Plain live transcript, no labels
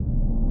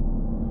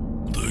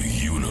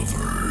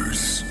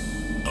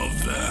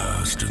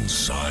lost in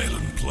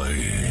silent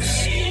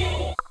place.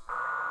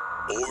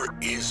 Or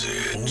is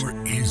it? Or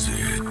is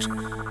it?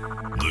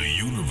 The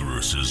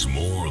universe is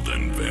more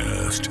than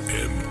vast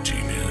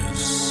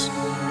emptiness.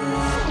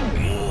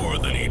 More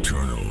than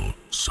eternal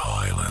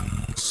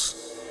silence.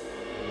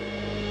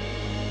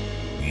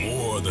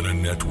 More than a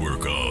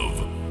network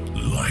of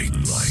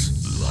lights.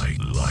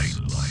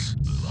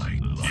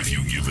 If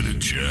you give it a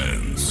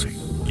chance,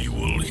 you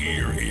will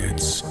hear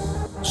its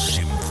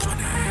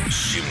symphony.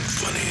 You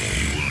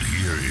will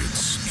hear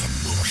its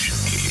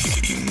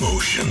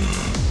emotion.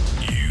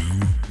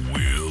 You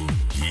will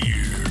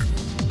hear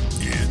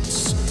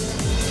its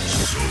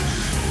soul.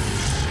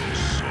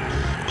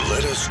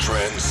 Let us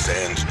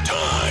transcend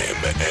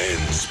time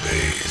and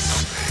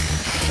space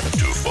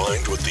to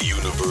find what the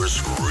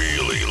universe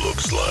really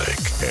looks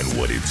like and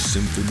what its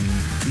symphony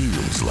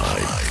feels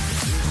like.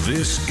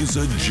 This is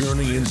a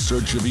journey in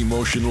search of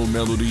emotional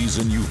melodies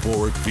and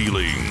euphoric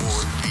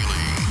feelings.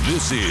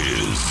 This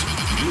is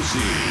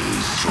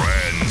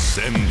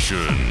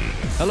Trancescension.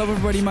 Hello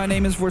everybody, my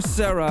name is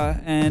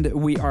Vorcera and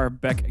we are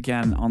back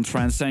again on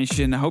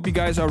Trancescension. I hope you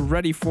guys are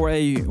ready for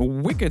a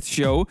wicked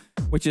show,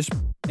 which is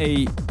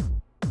a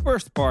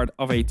first part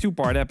of a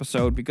two-part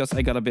episode because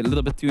I got a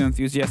little bit too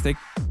enthusiastic.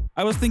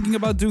 I was thinking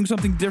about doing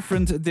something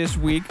different this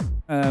week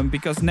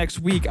because next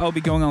week I'll be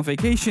going on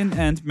vacation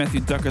and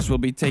Matthew Duckers will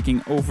be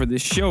taking over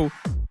this show.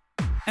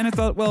 And I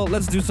thought, well,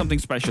 let's do something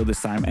special this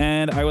time.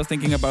 And I was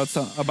thinking about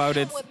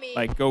it,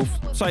 like go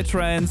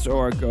psytrance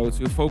or go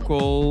to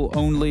vocal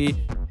only.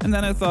 And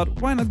then I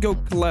thought, why not go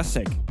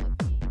classic?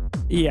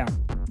 Yeah.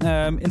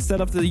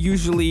 Instead of the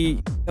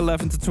usually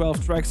 11 to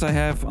 12 tracks I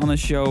have on a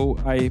show,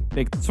 I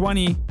picked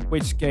 20,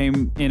 which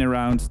came in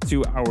around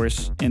 2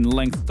 hours in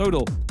length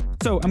total.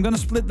 So I'm gonna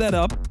split that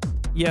up.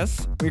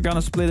 Yes, we're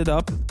gonna split it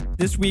up.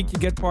 This week you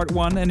get part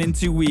 1 and in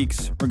 2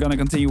 weeks we're gonna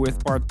continue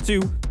with part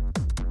 2.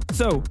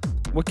 So,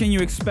 what can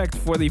you expect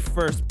for the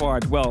first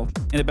part? Well,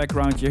 in the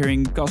background you're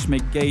hearing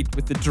Cosmic Gate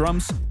with the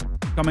drums.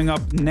 Coming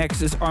up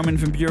next is Armin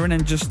van Buuren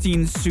and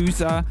Justine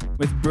Souza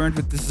with Burned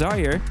with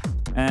Desire.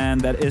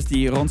 And that is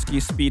the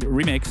Ronski Speed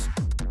remix.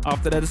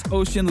 After that is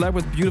Ocean Lab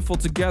with Beautiful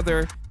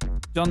Together.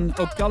 John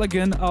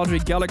O'Callaghan, Audrey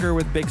Gallagher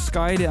with Big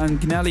Sky, the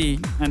Agnelli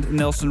and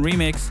Nelson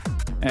remix.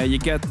 You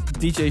get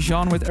DJ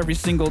Jean with Every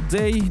Single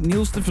Day,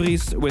 Niels de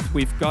Vries with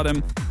We've Got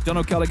Him, John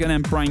O'Callaghan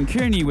and Brian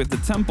Kearney with The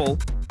Temple,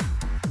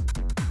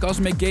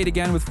 Cosmic Gate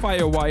again with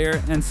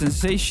Firewire, and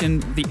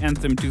Sensation, the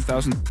Anthem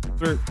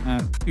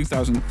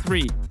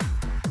 2003.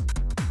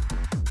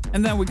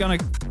 And then we're gonna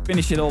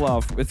finish it all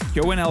off with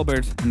Joe and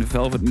Albert and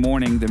Velvet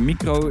Morning, the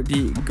Micro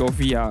di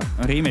Govia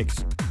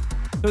remix.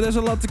 So there's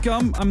a lot to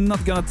come. I'm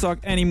not gonna talk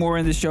anymore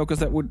in this show because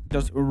that would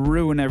just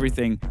ruin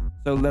everything.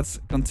 So let's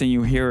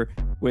continue here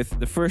with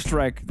the first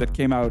track that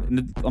came out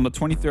on the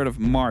 23rd of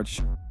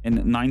March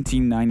in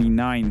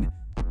 1999.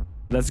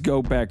 Let's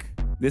go back.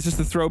 This is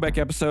the throwback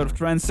episode of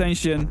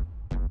Trancescension.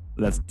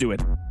 Let's do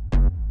it.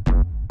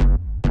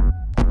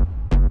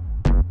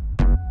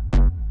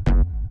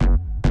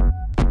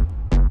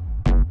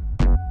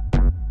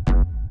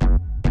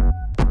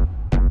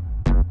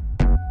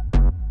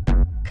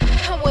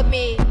 Come with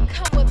me,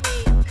 come with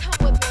me, come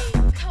with me,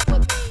 come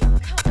with me,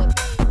 come with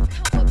me,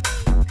 come with me, come with me,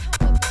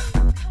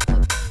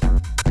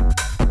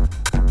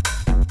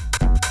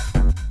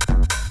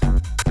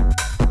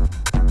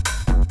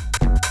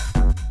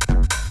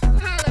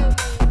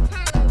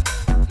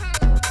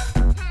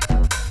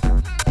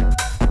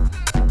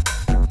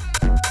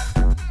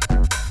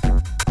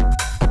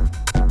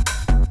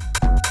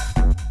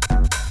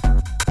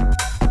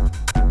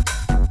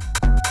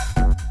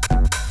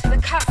 to the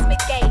cosmic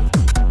gate.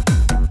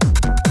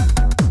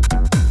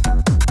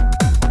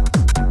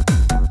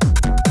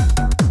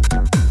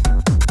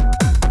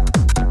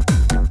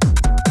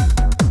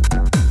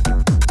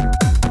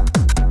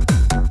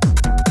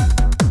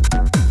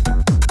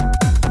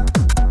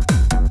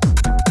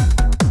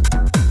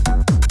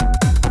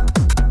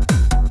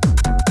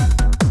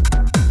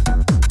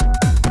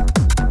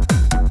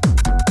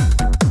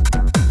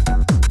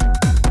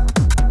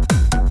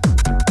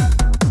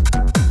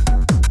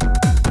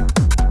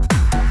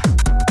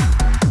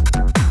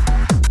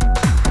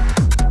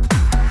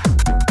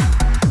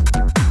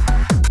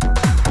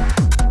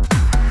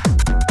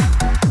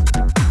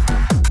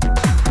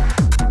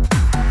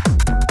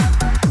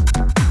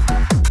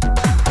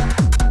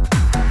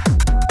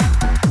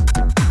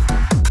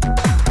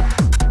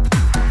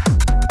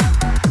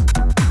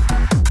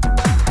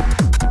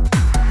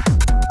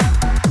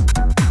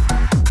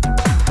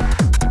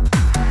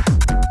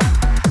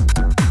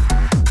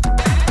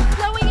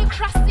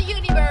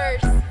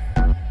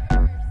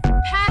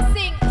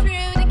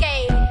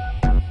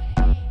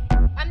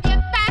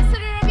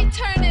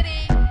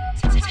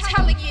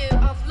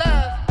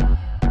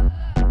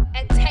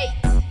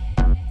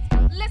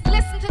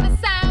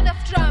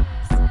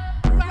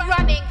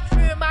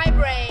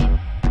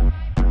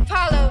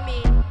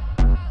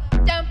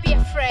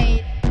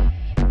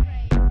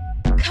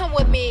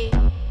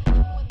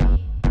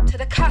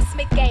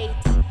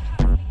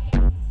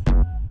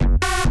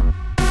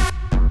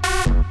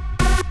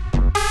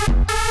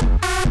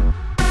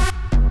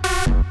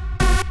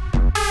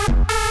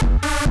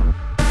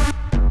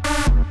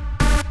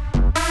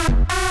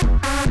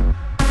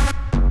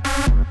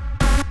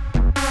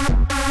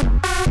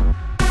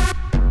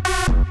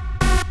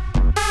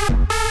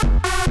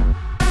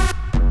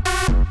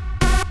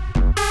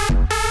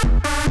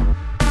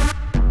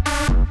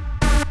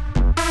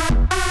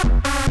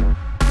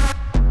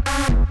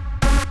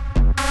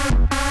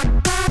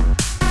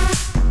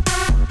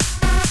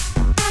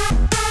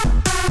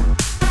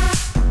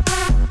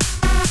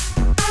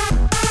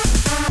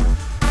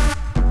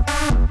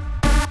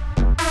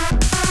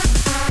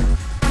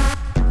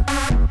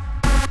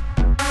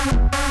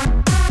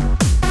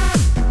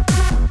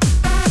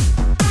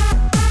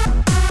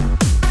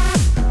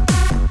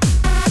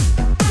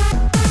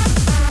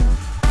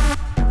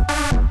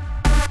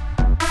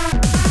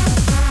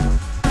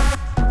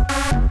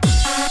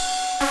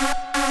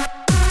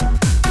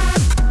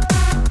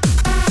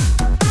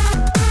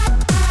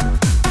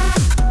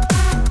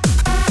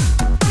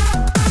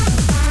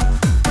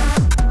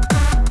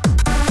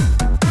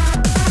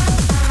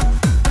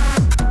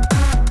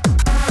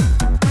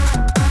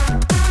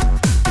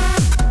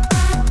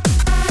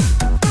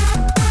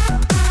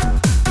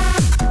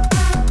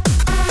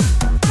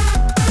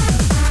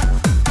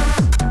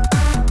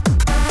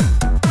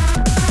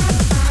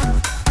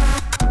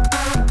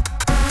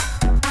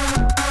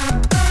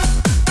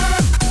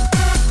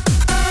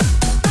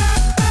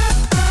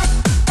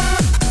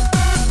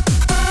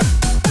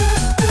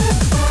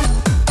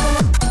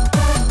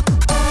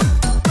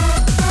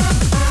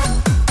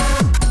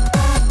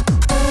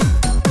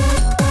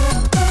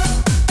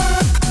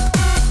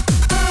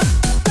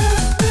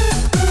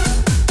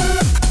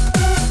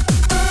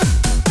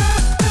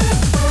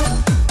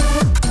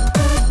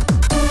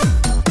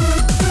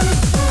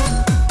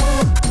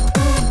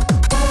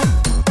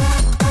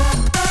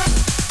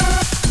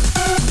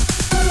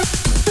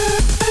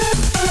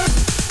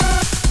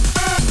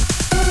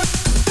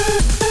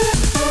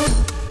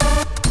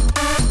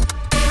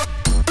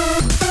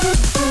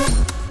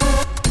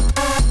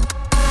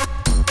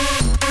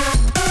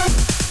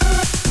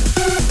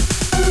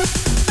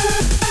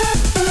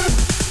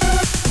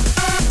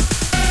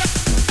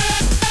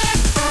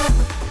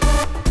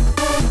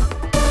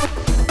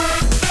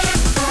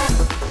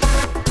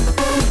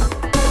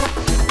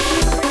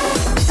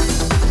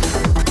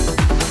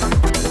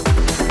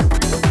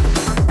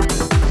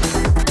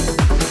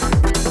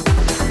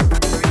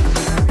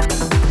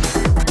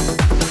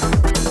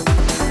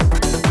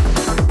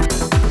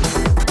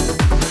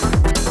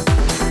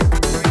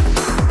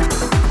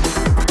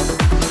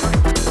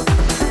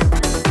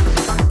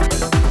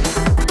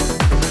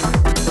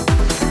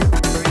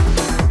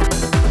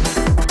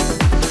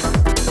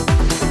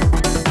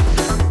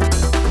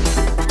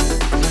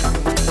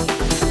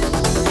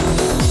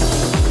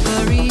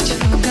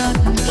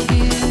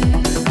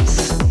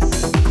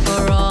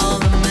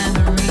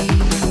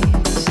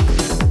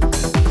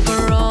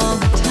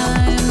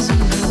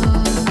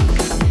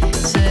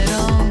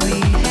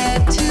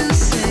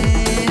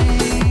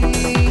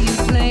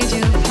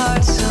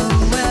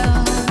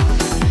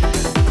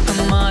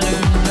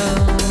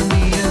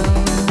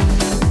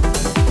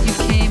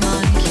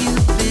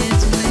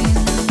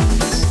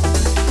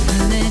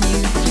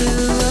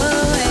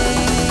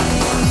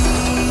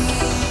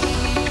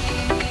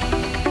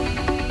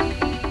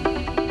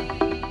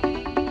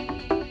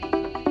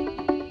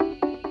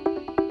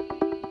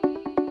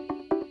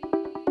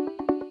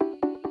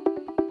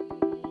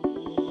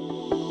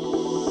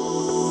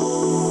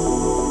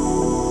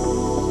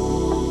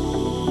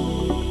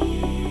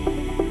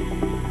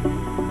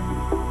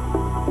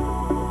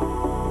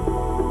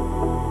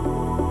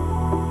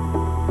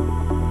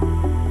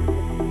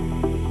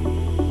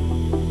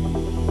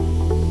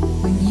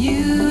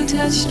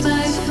 touched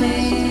my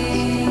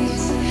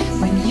face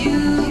when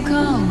you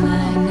called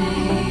my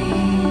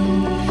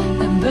name.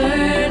 I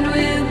burned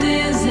with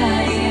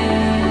desire.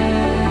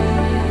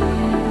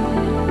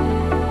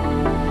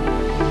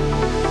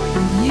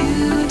 When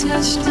you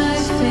touched my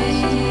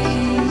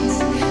face,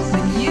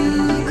 when you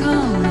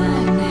called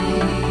my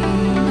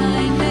name,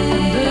 I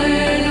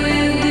burned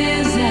with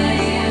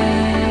desire.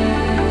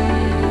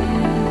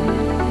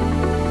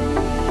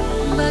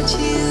 But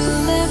you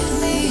left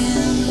me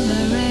in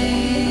the rain.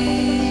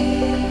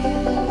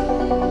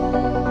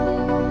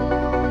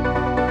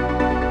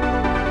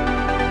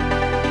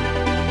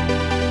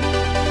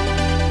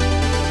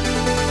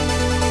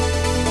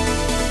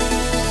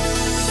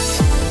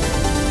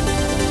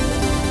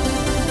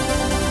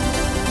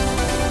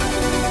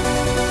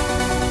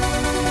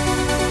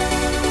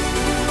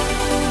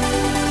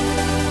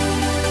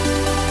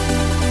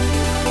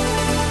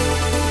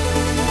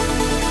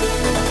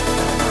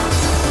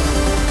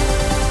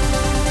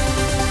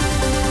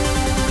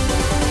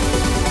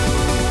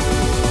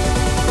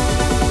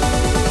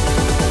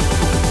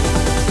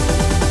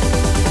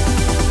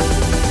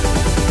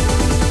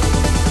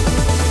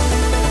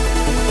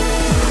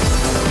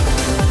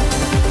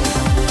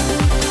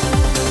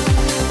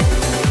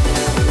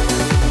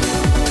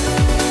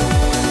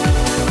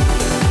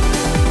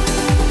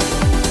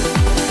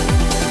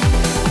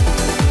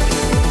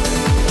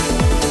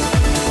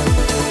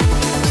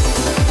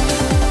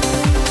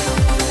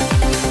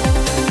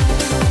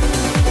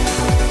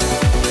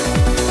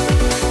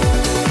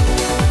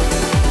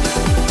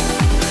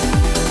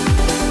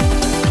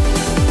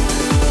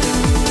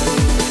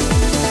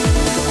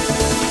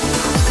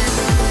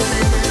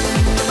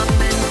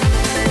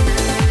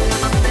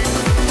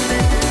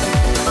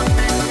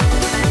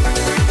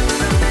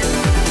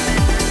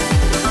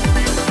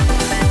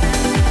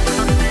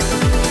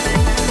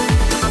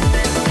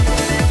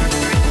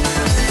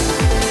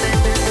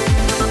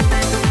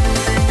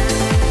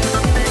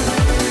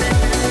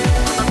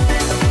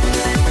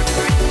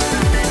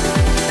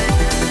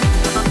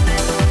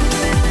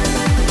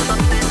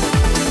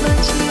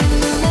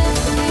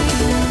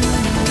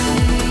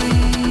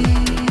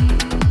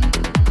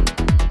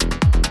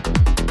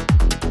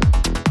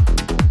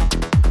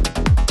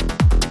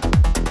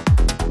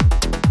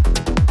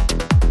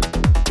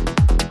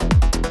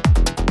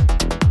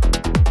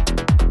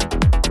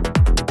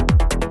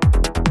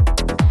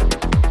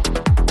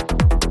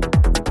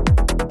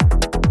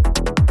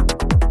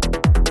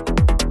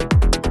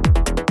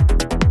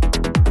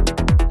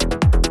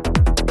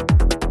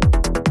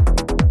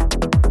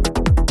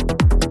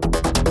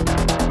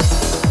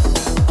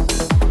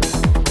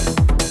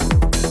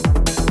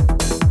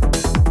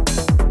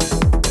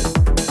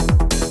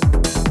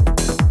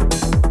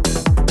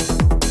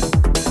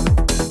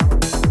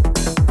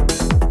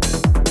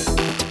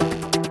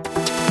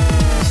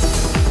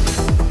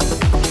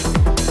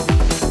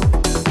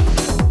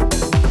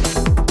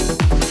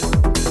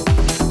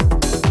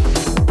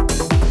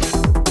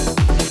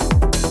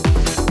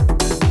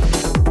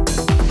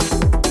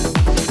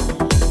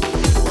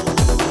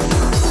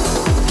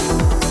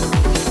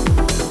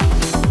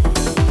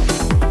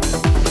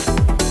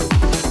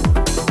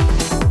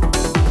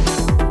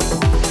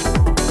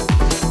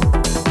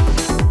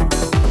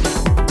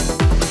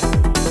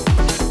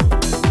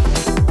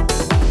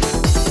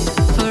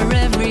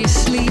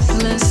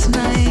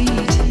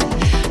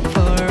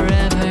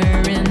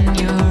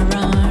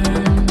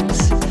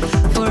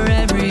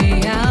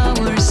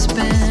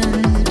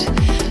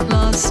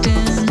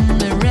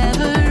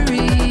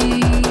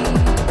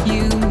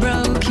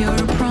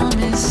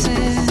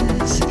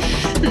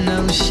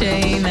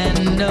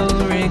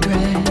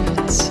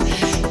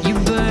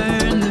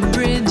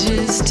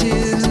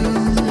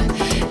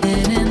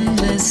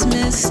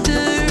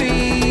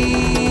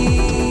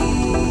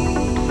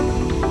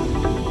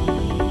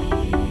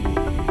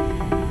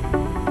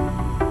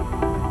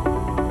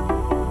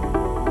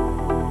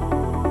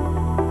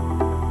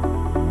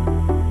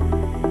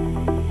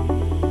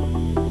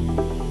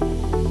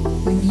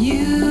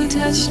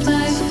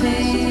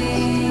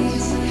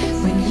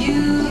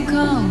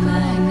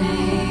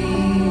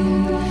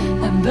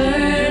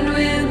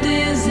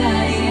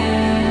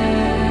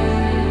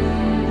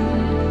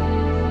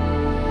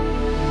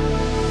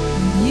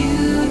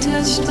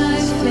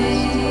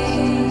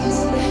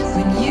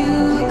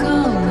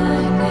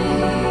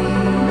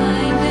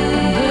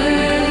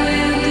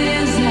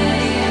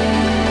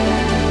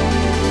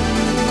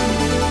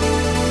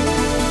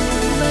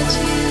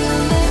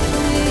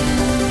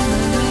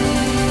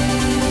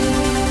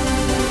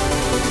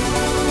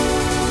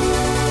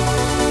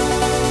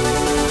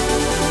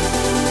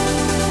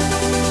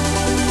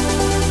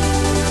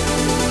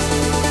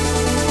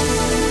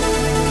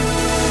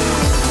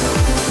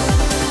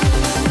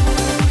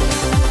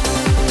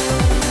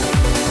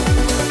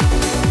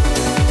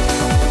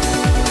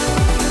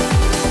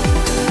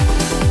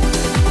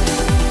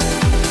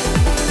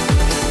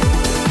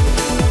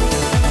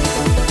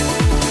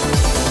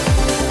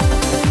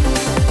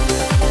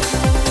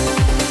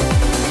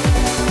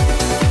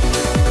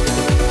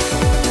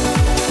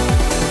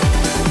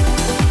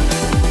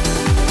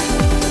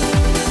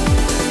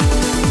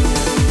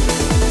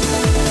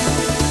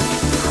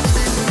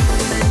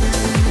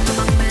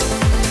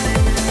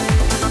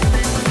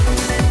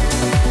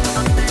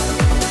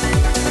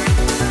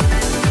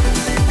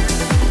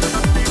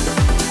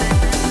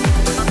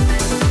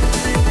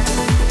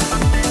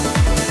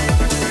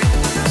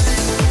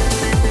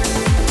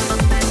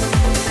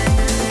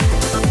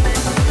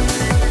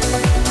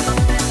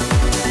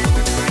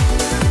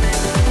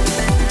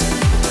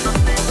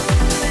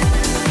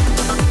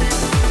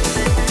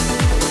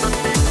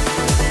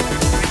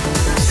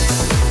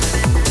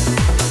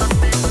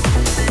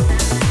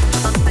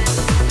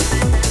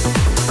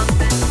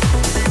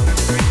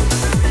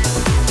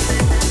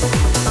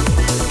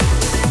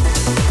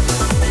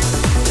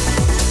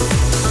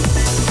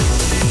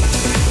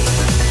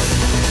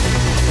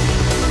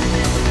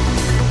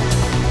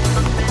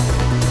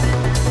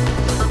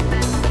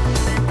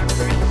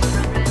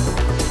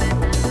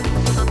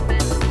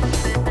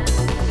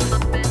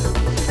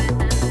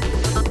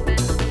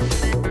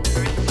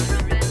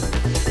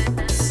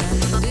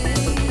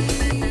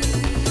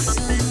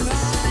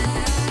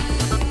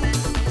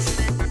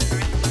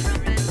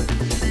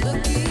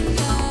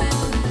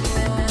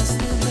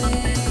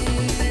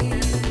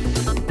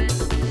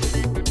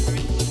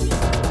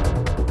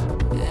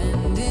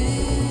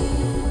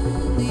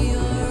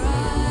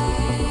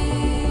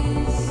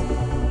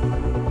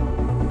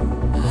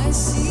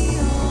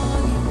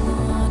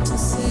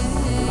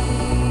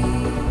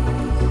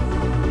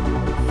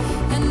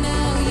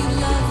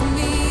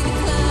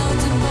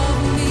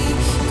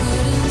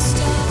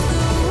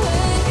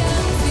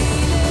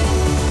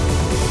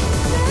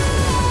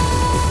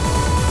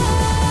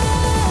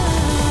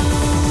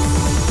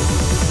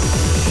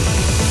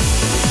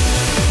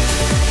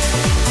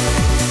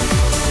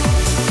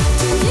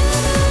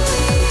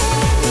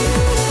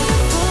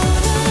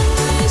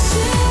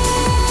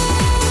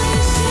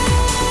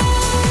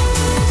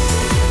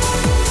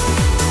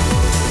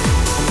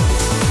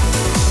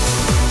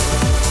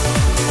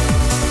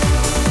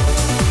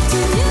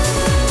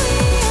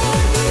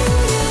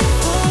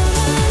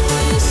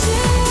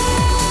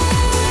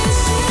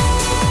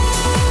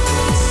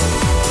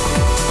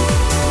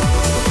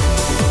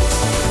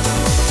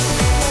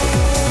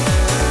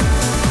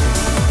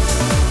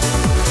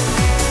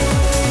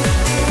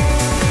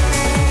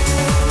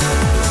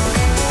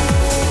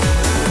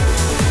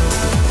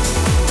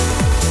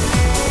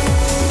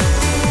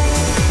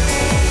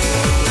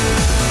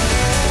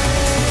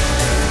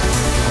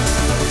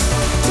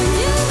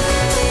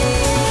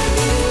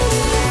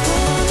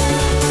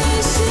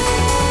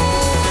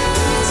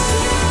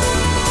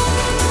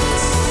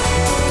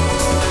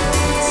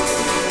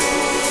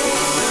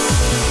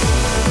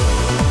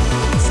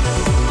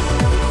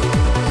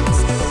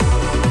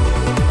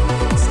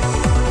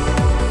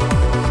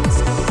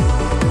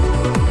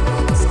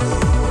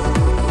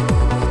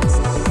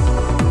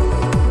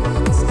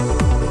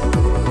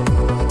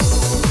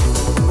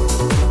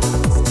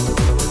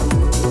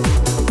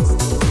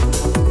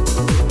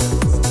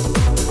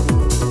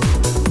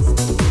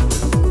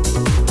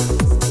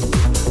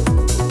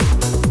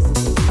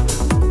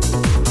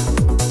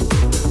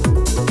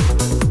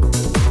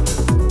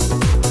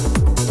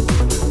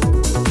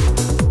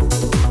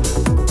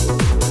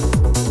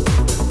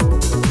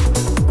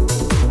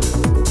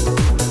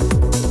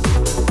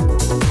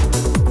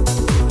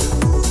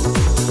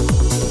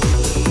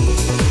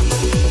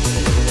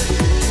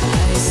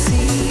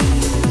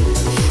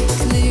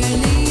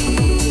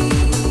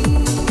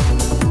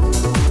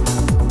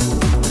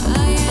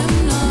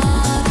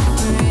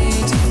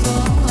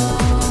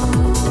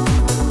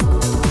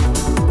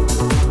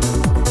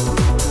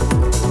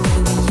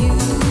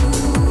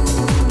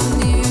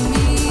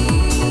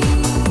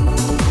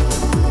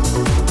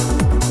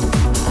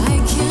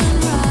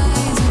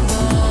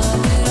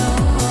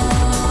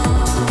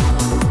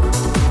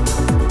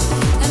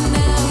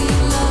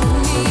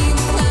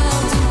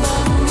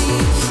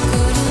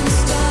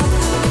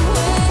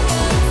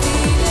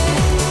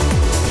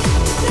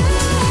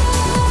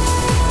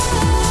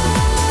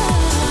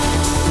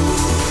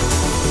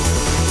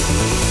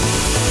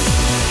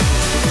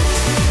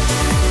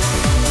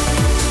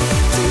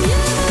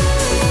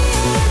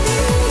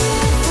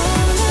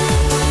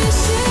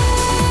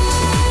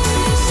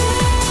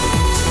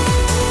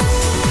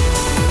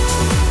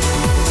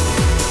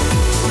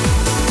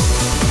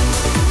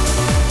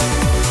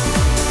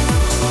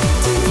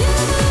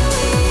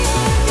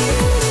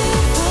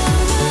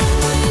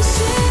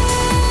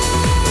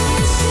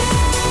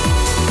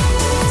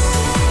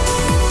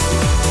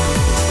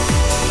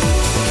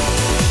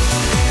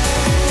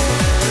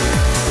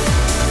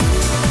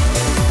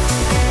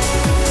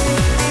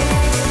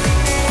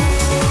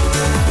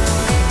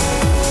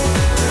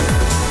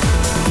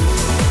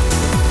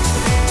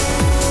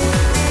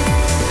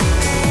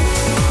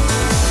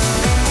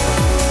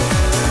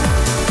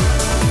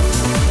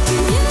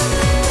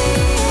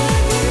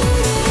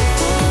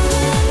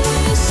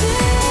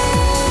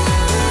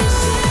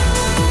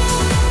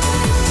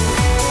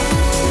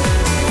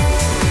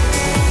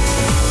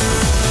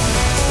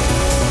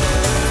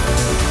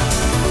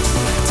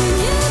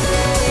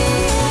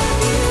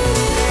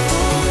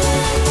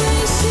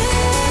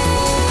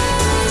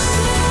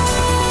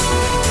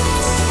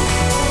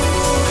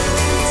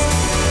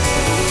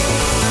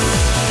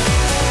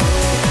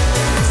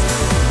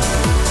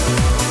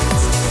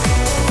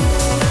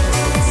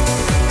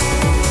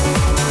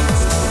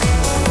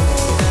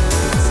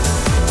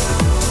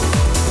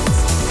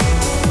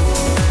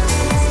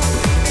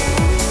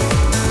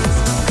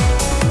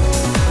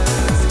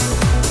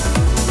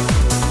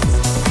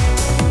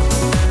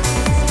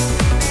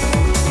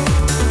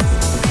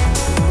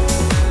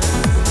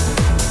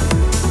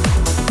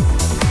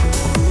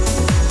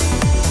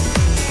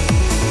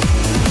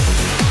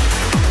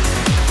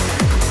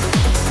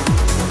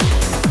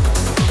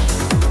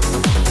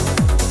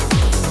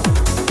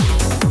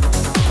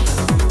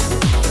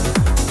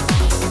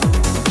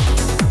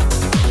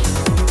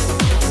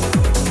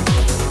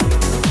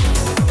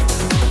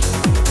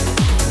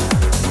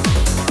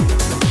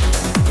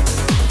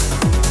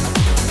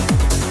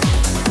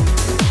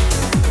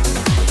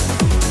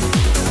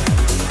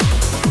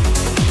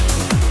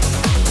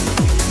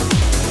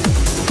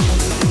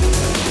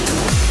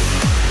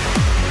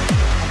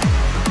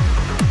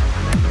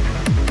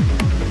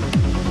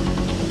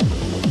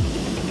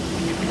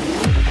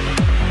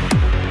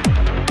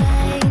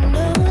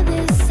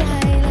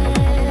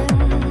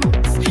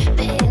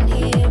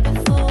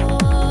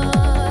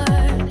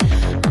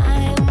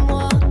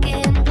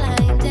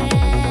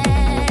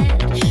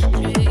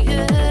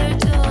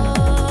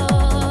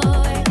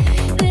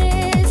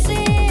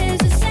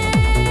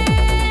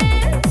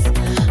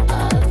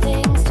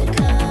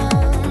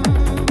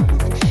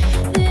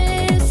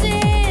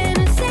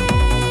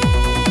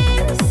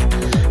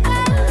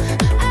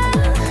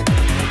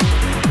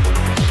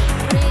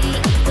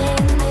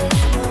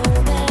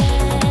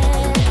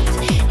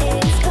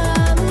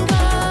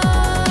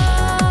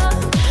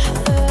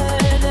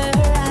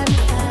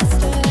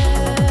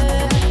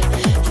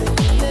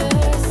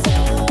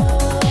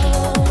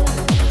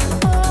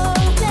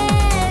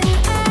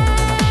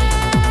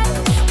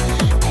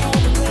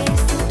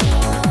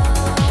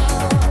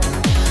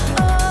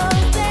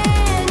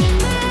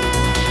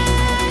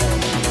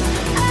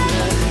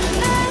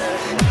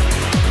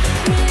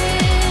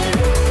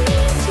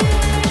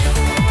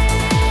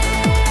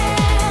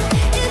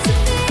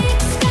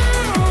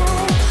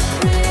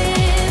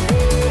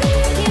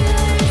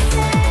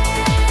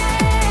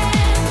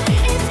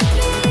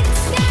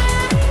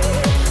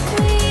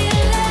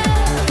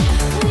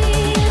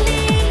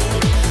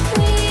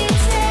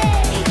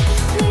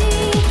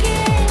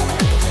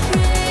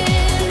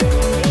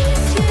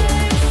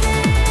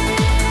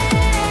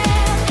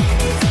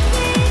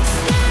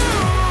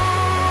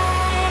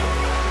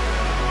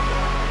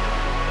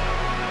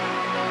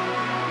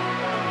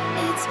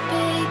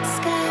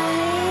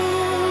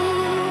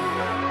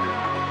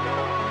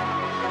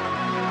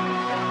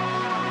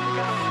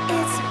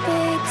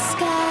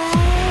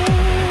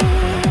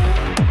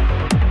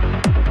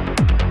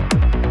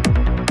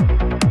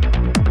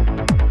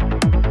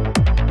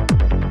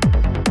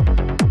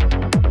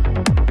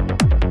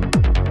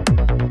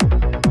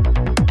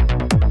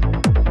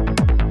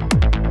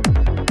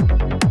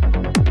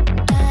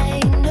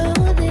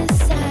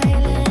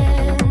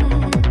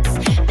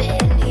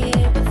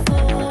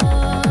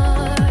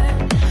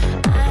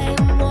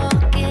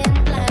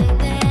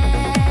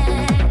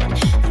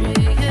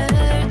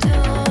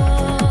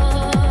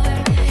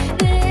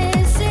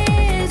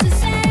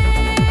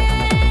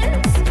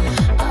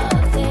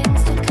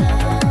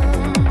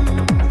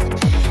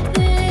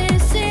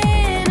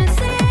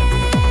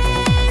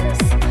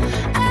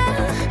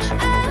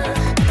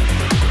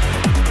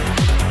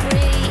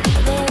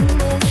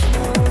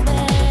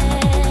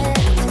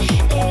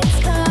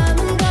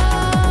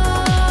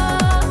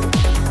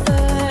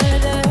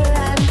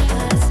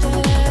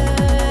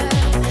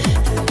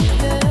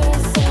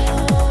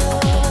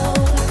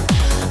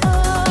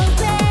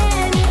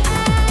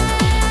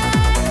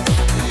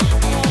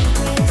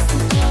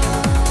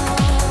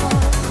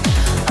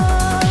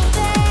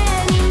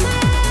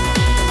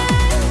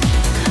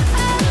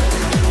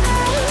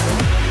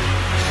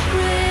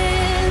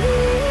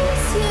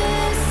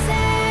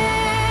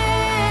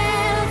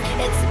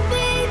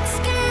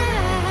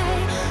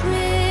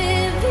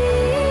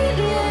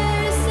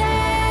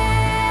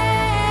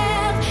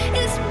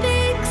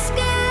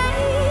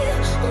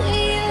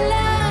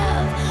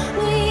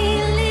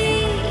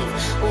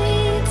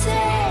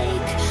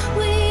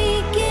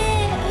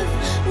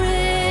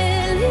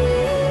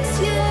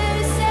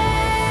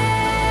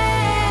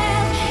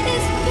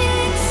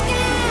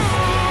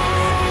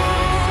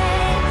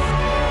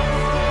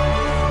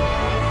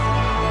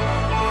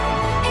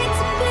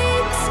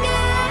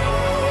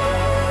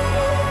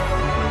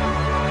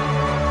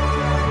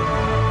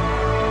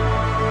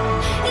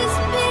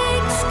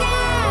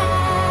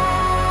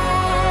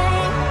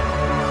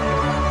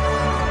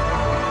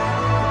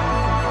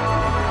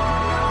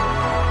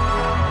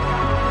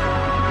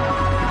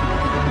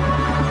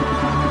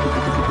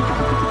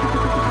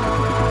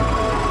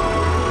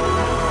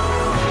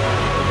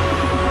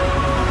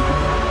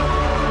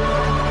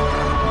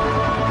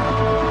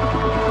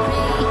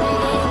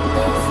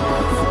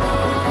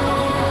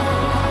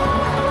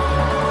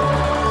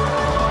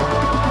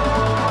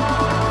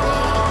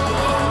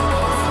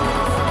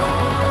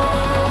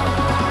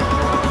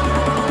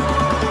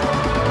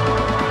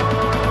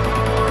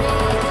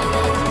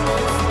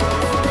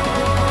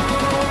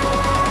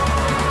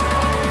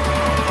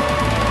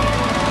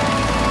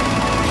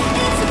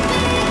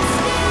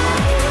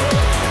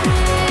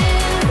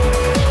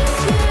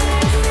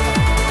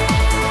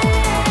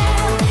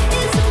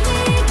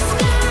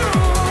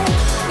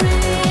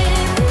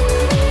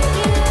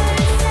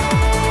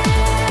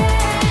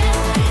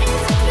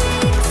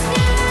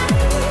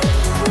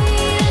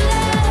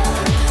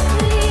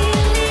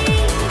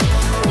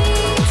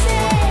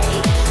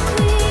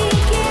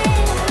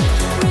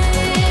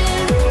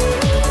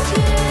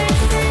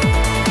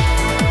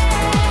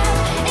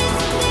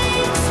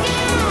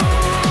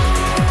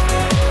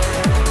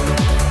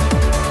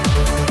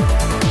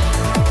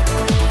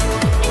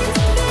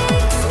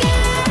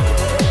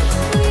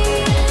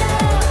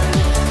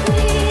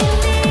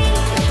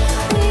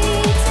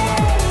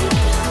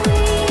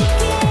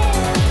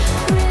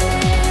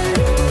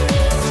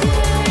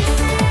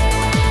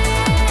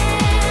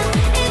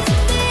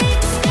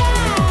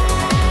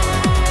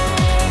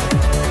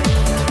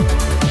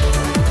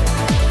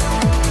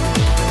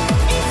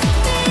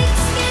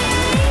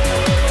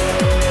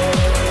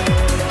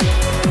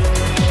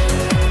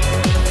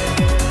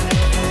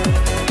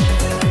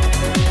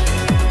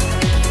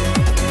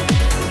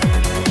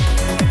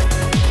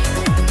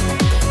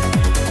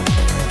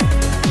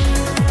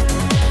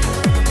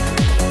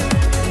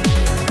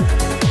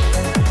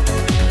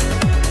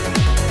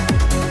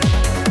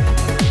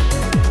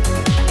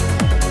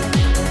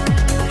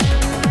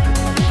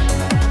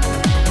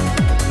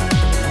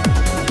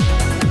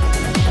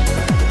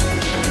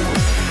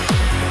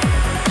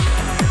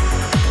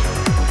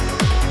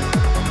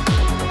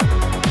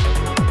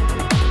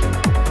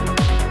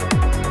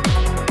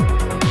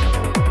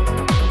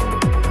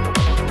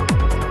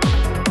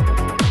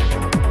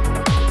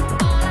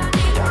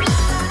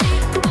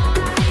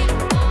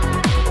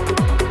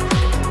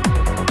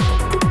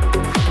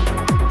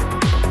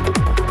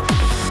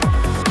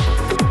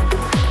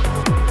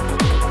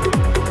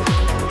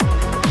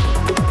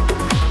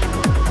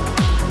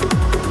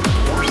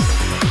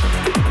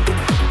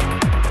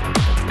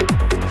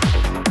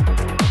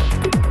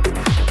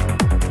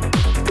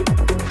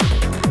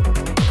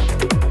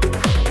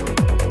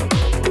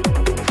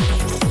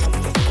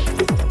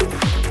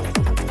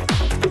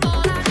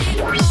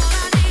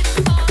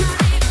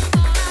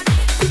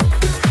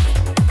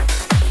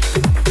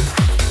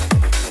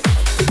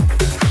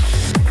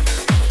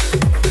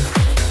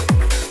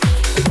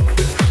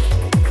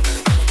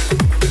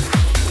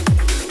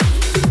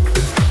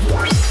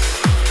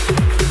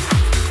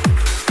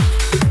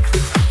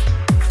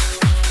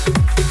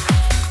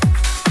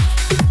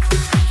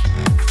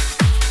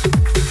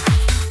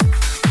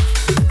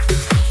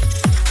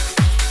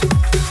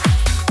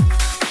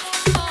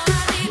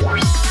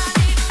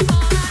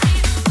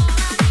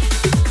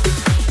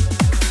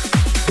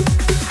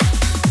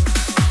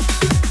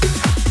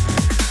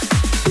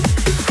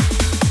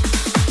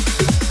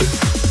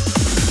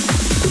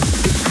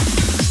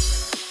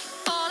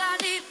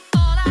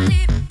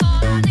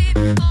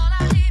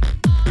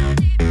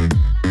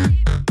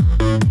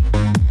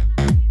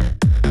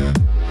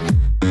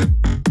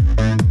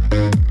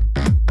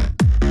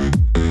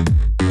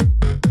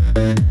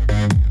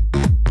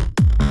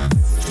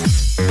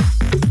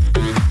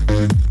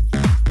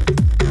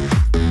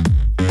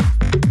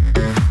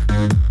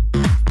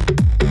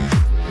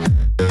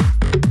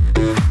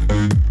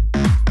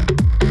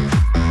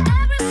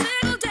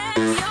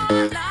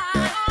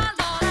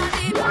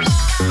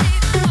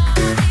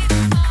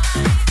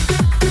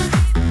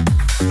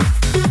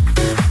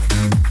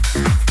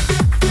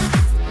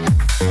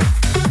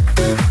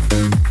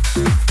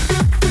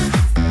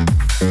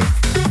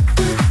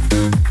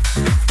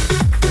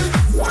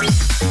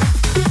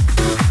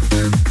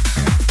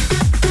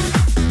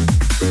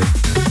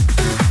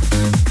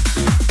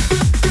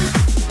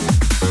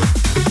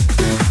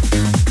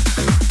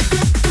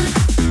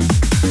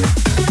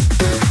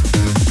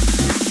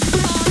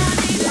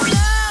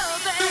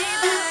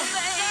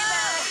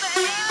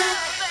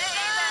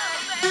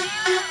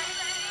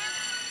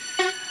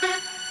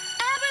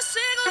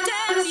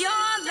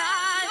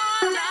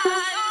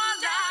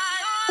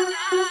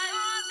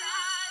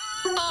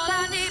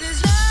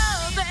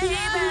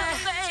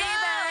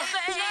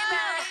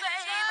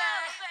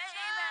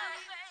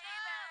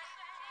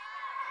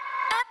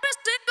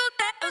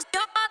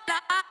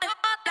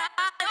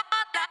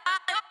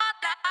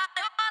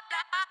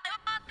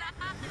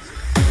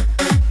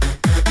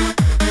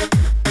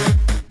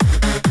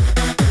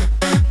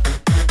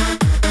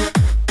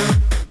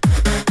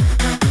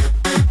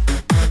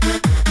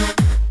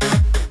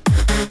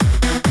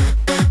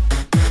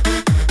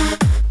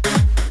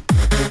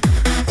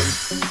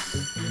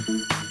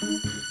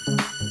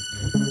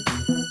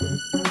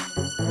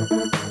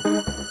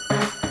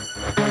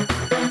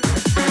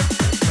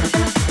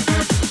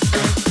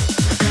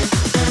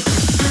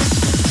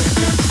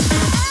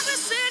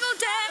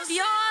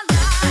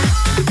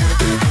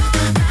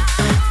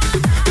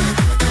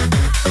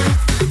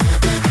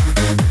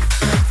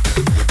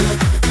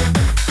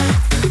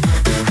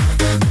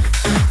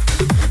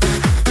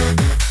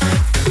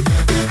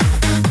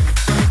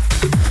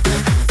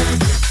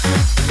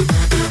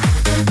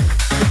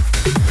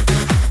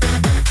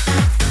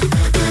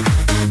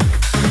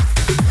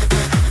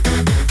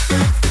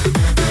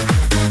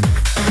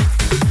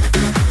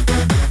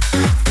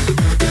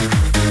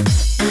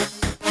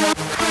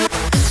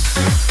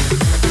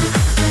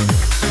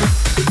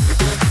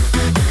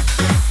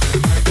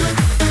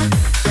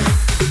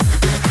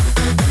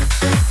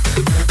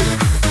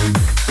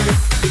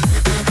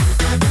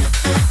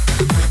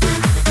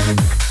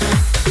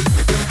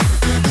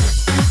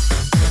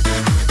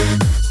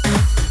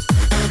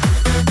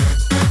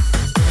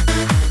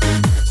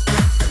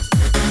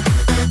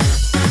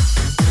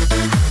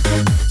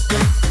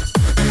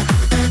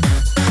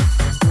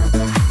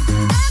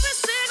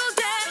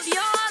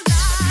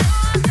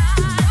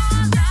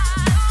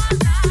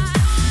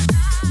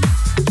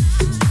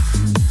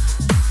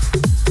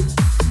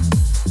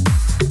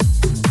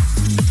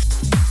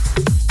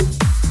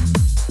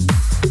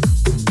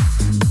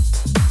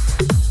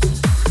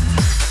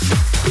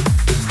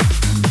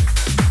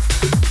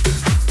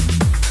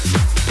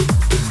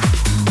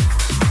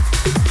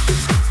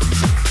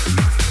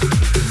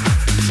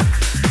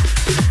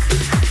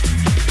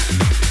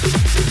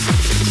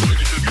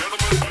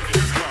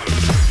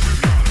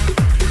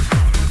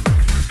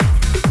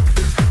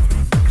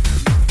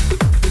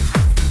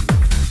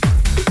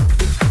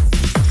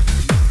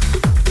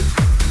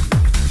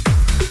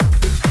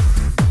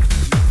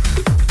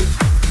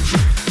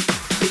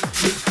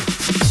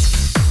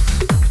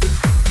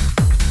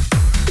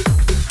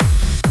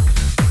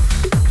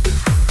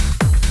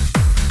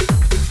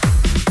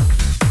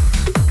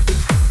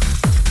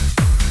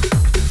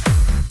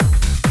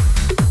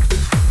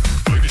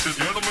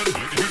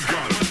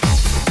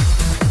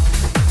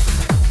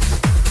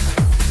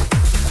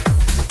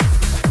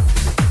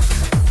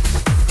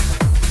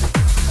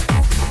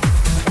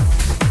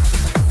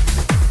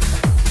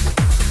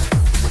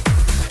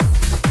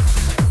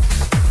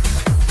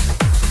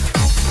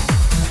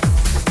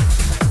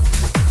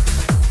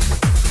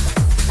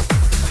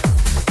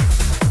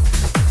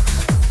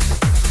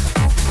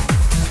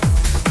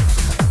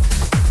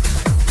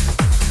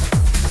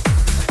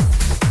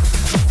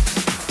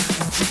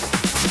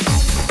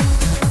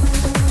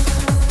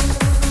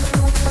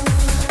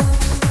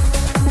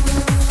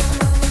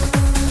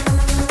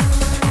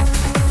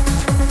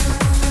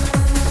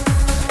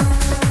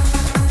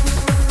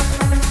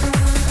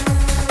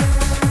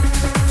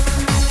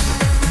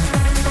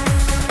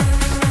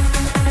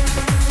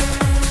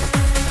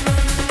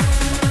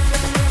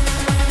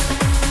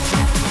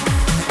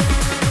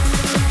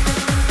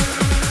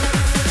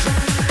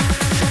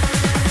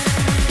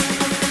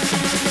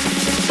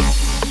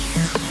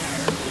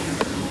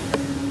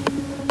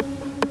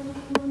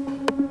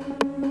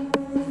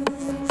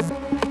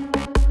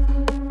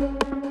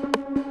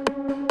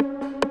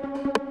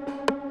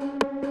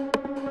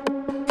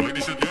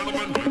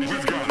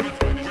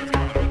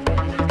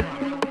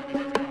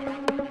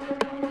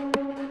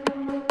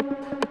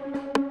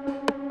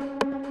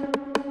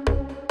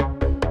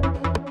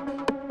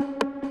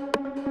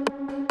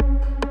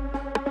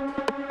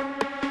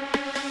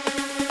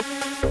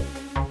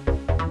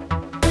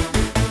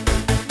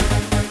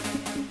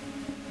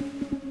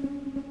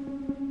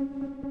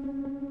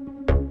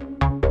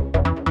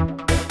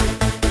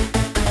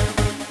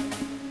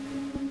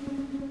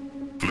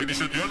 Ladies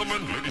and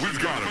gentlemen, we've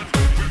got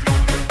him.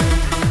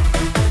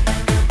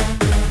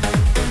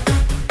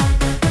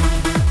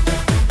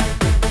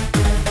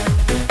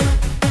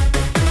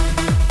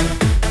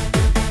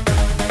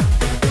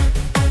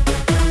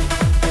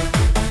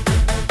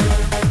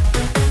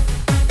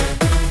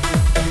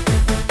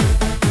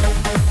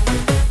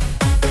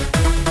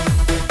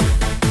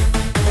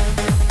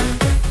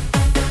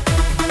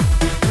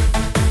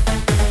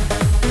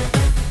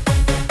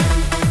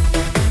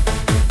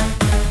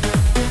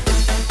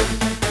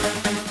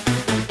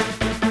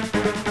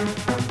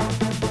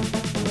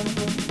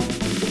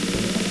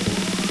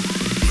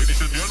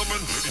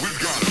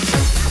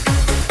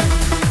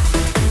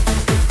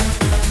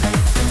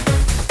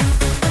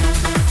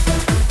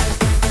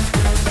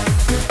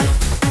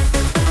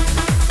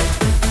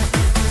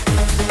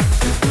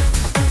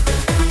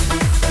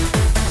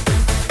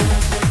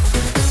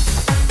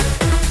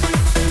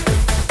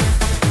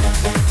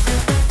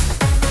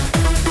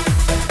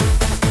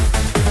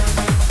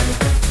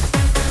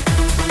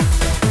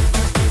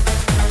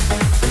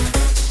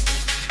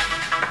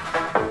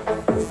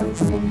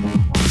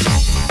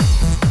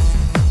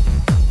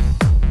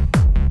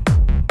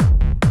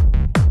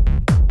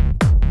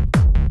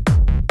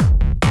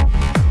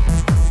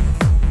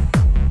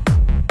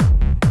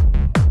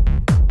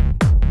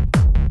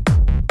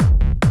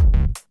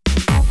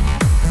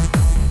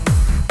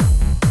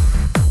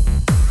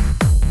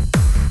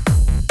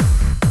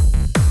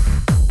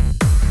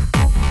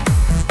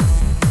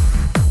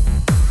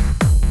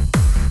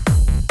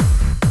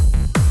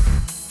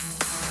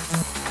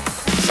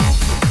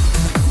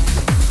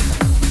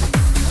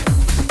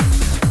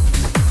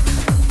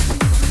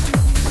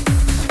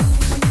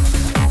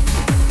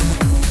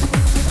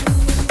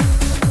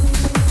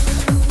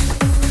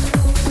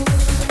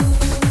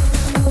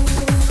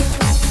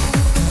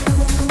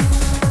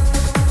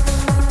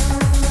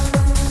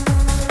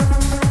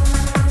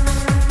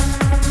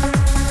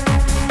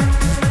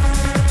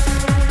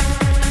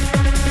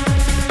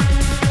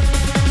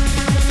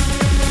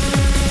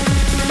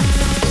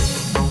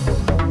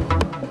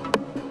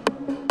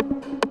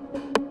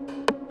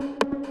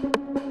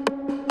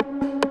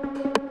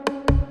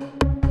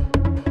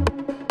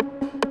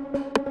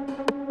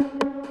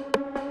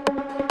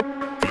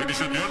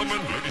 Ladies and gentlemen,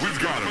 we've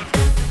got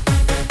him.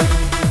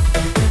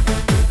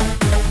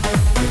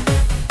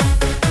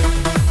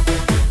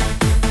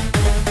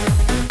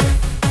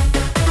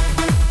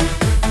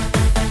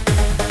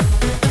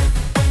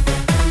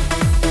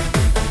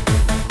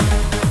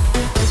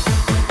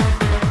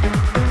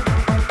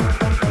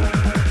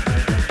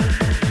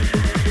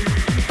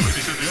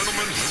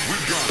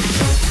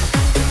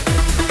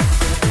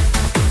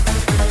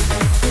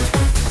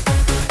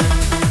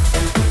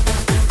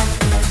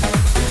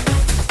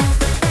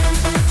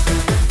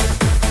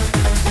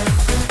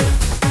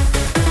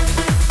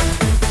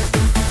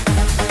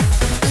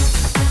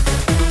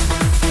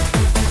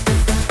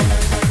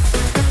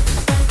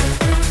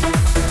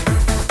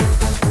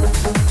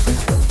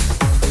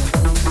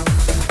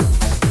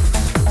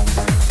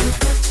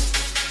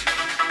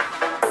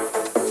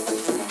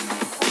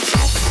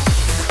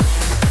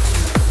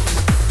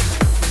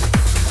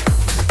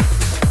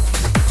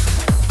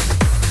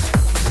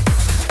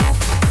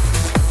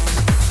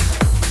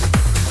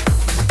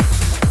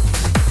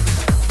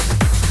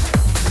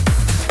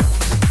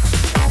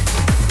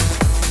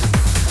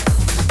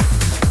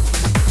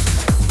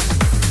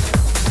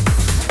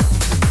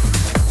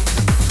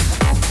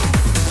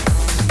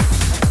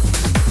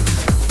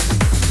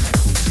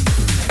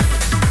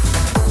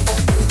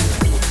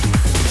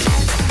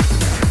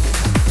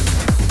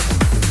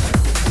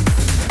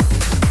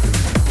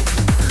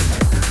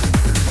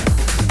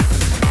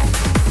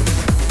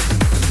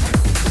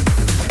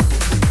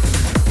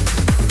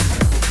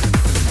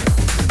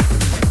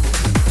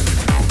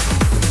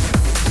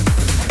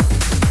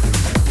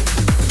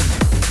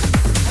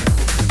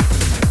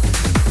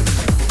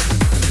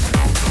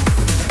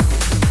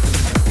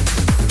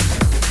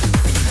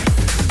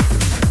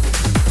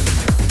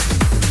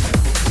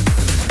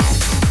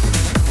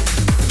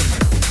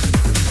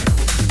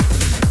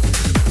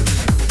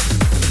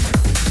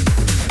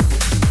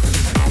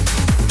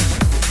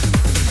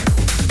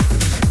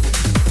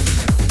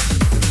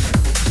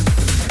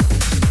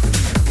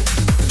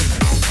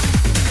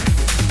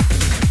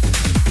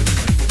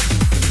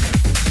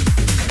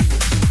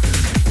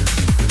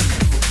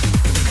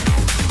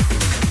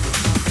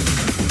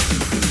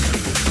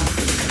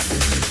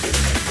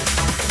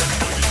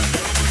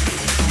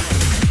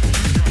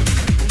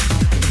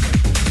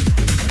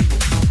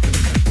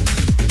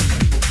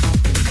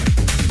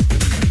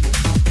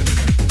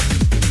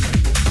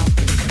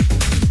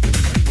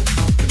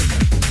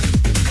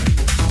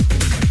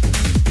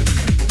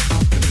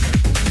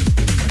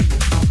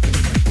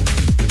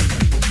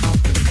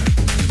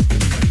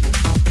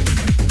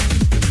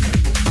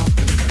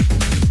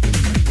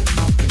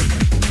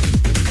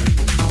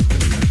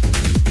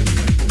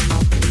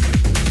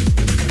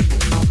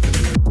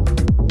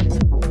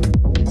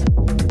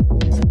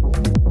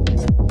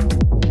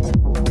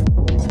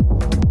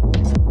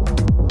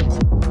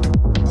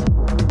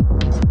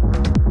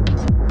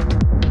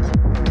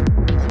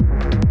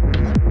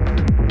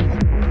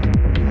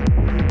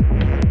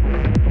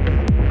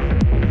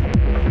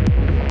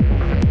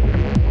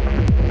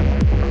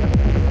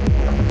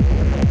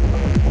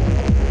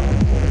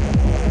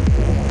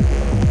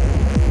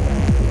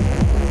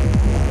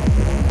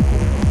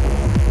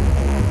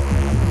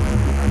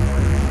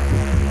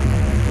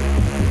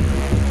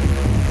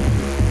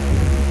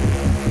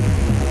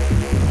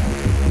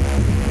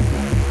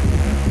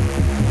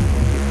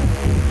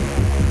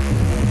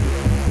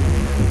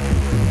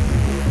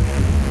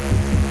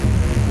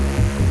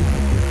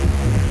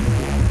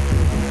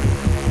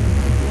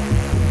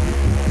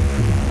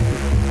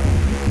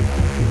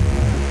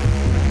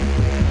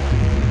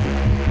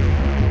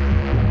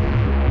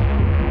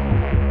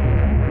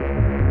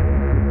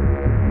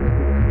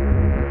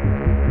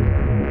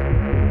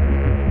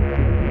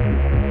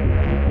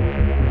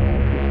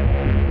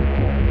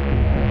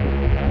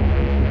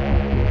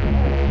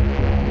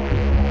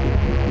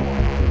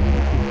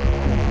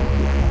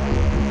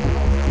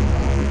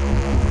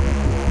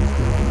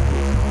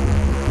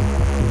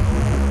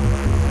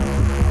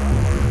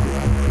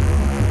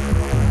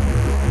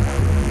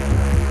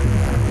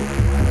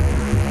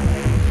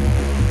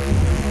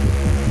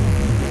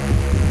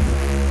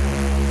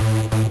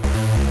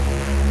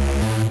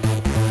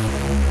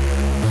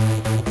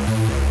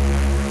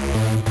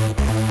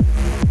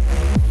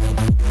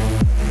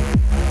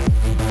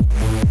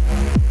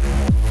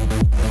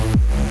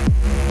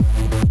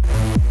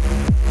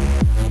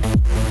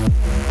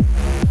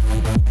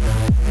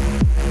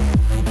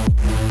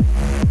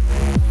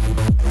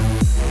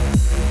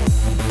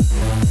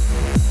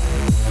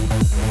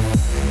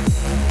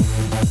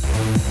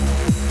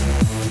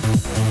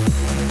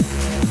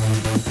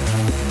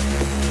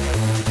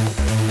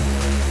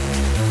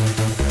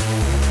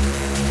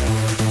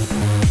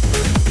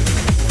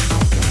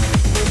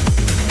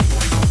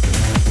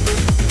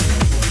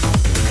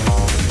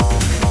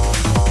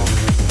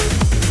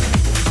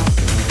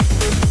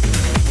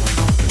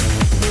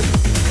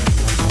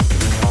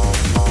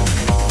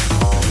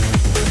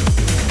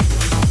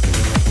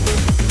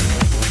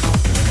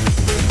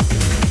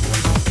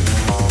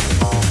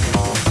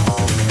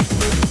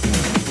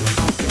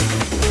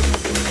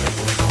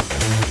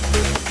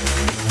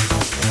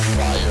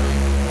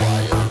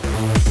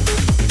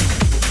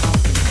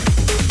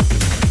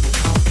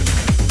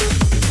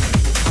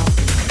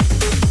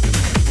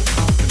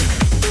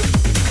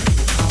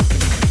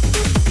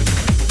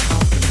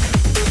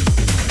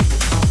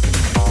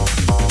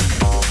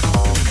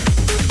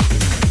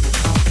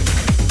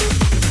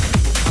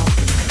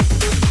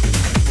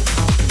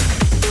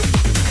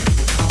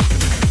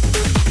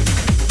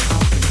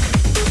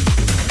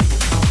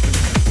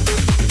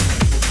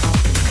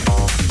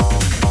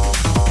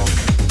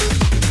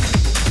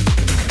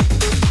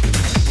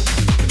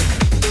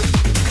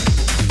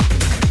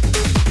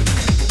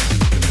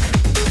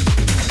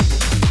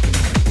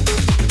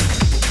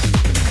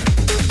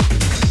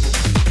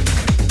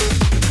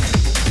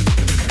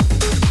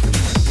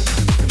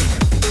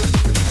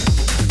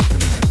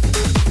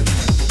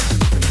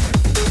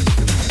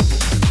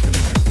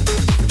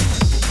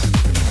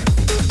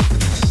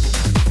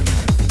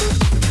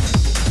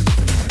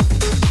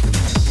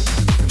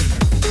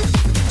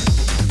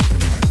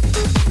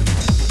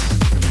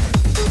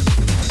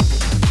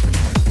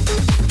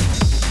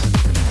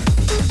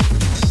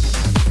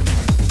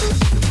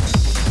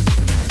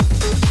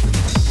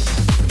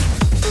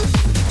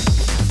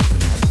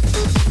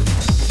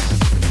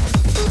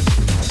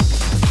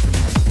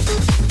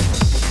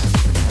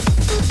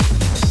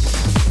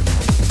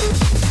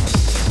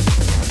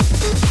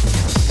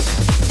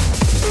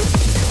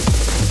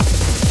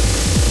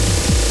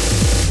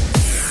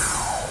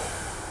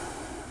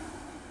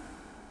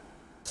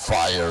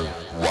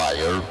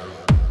 Fire.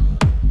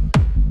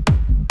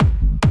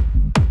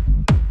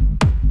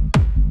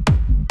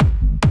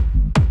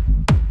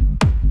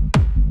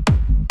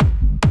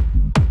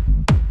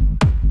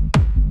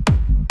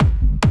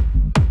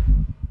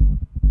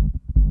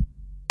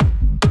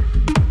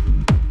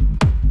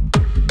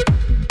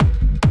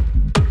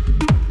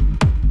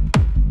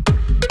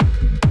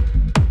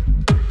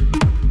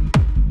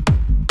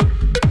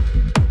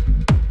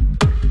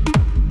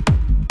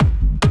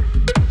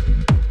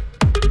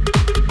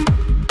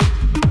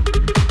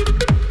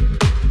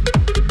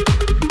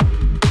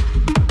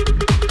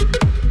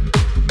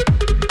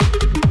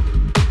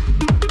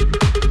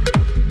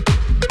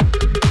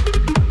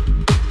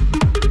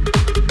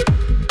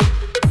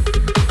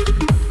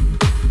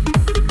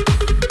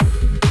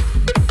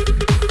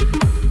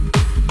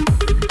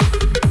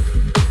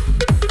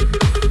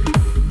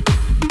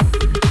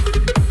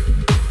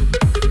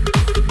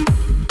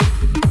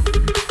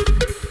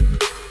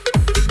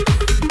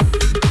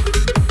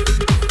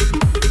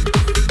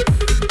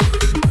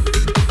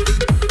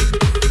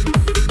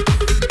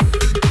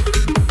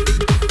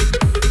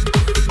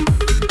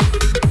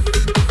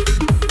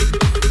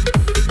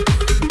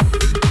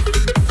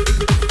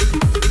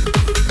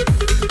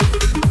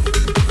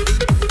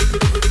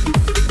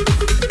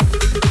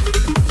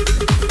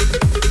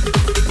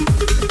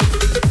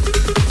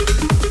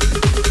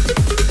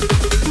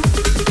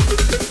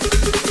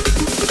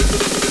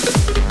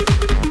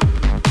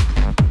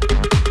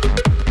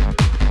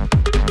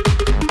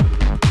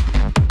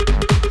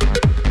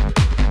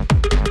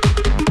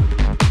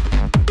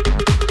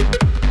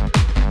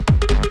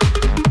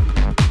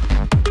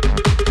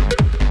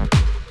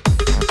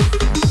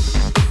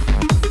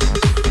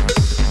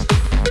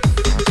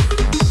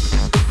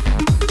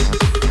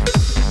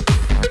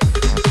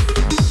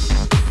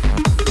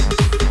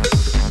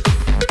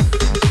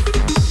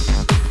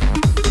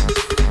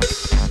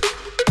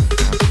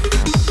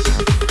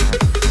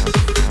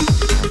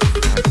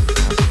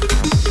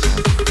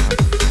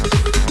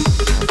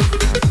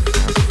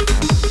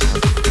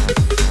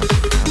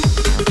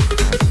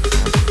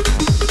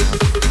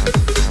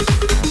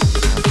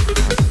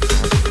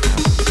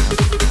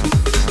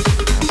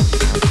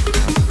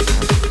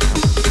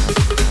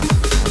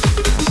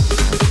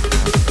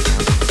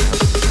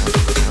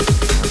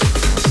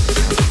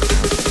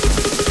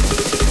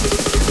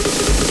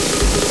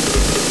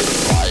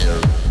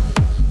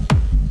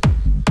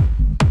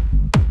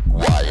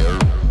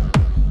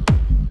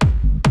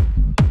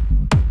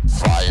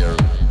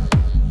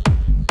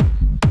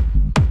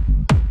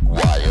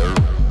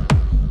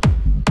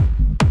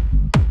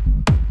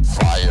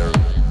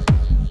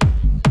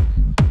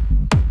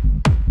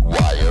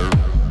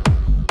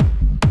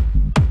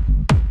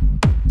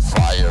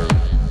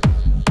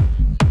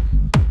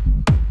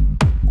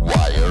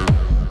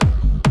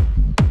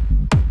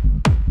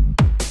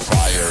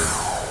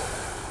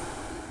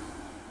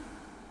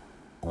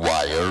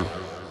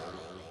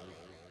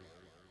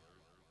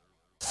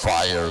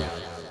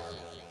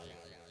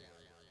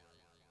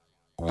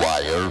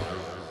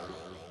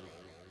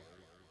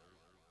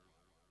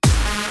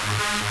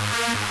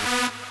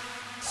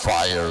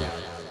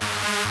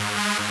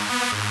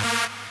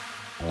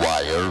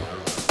 Wire.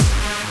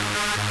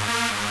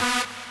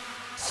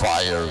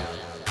 Fire.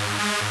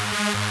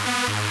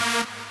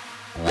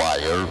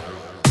 Wire.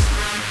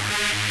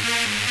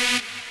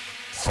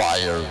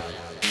 Fire.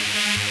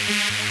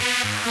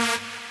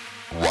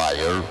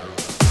 Wire.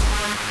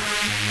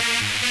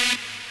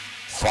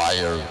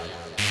 Fire.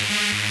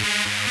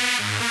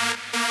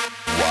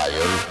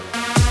 Wire.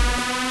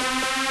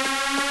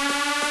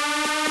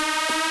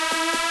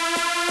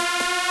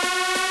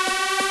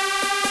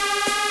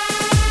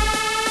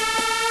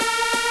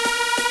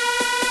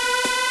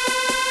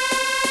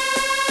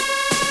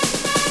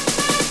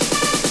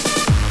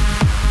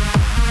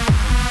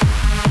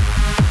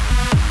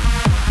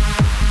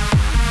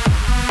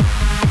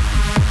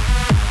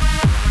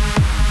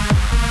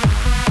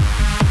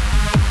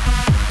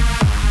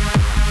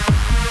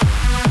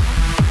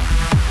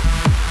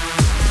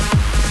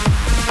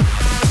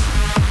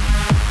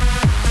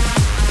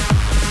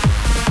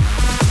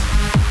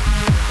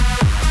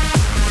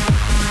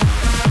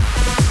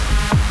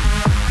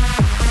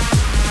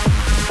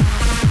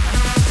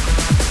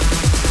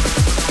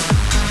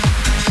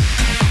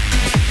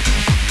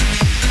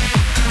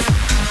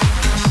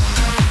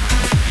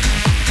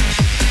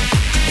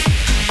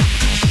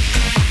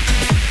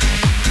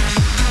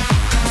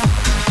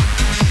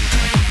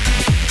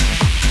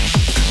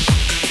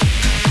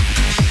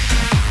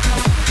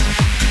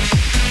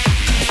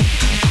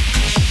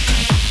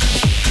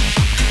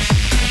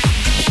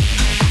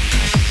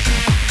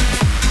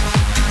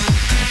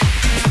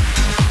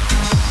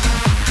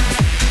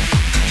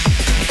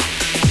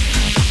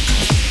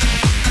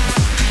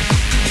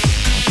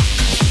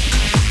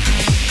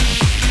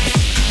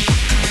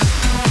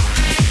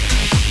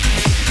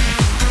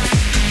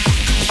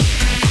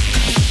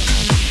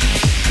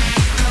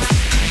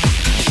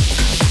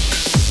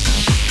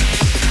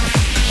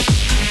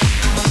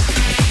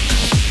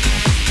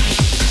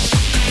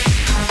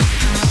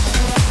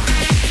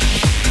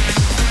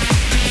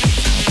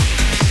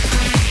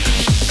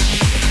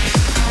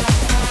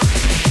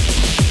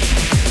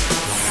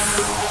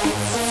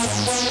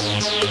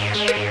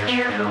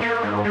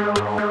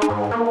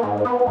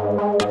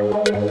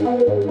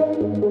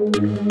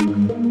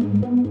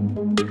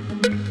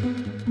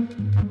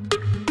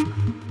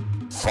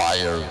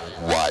 fire,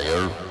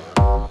 wire.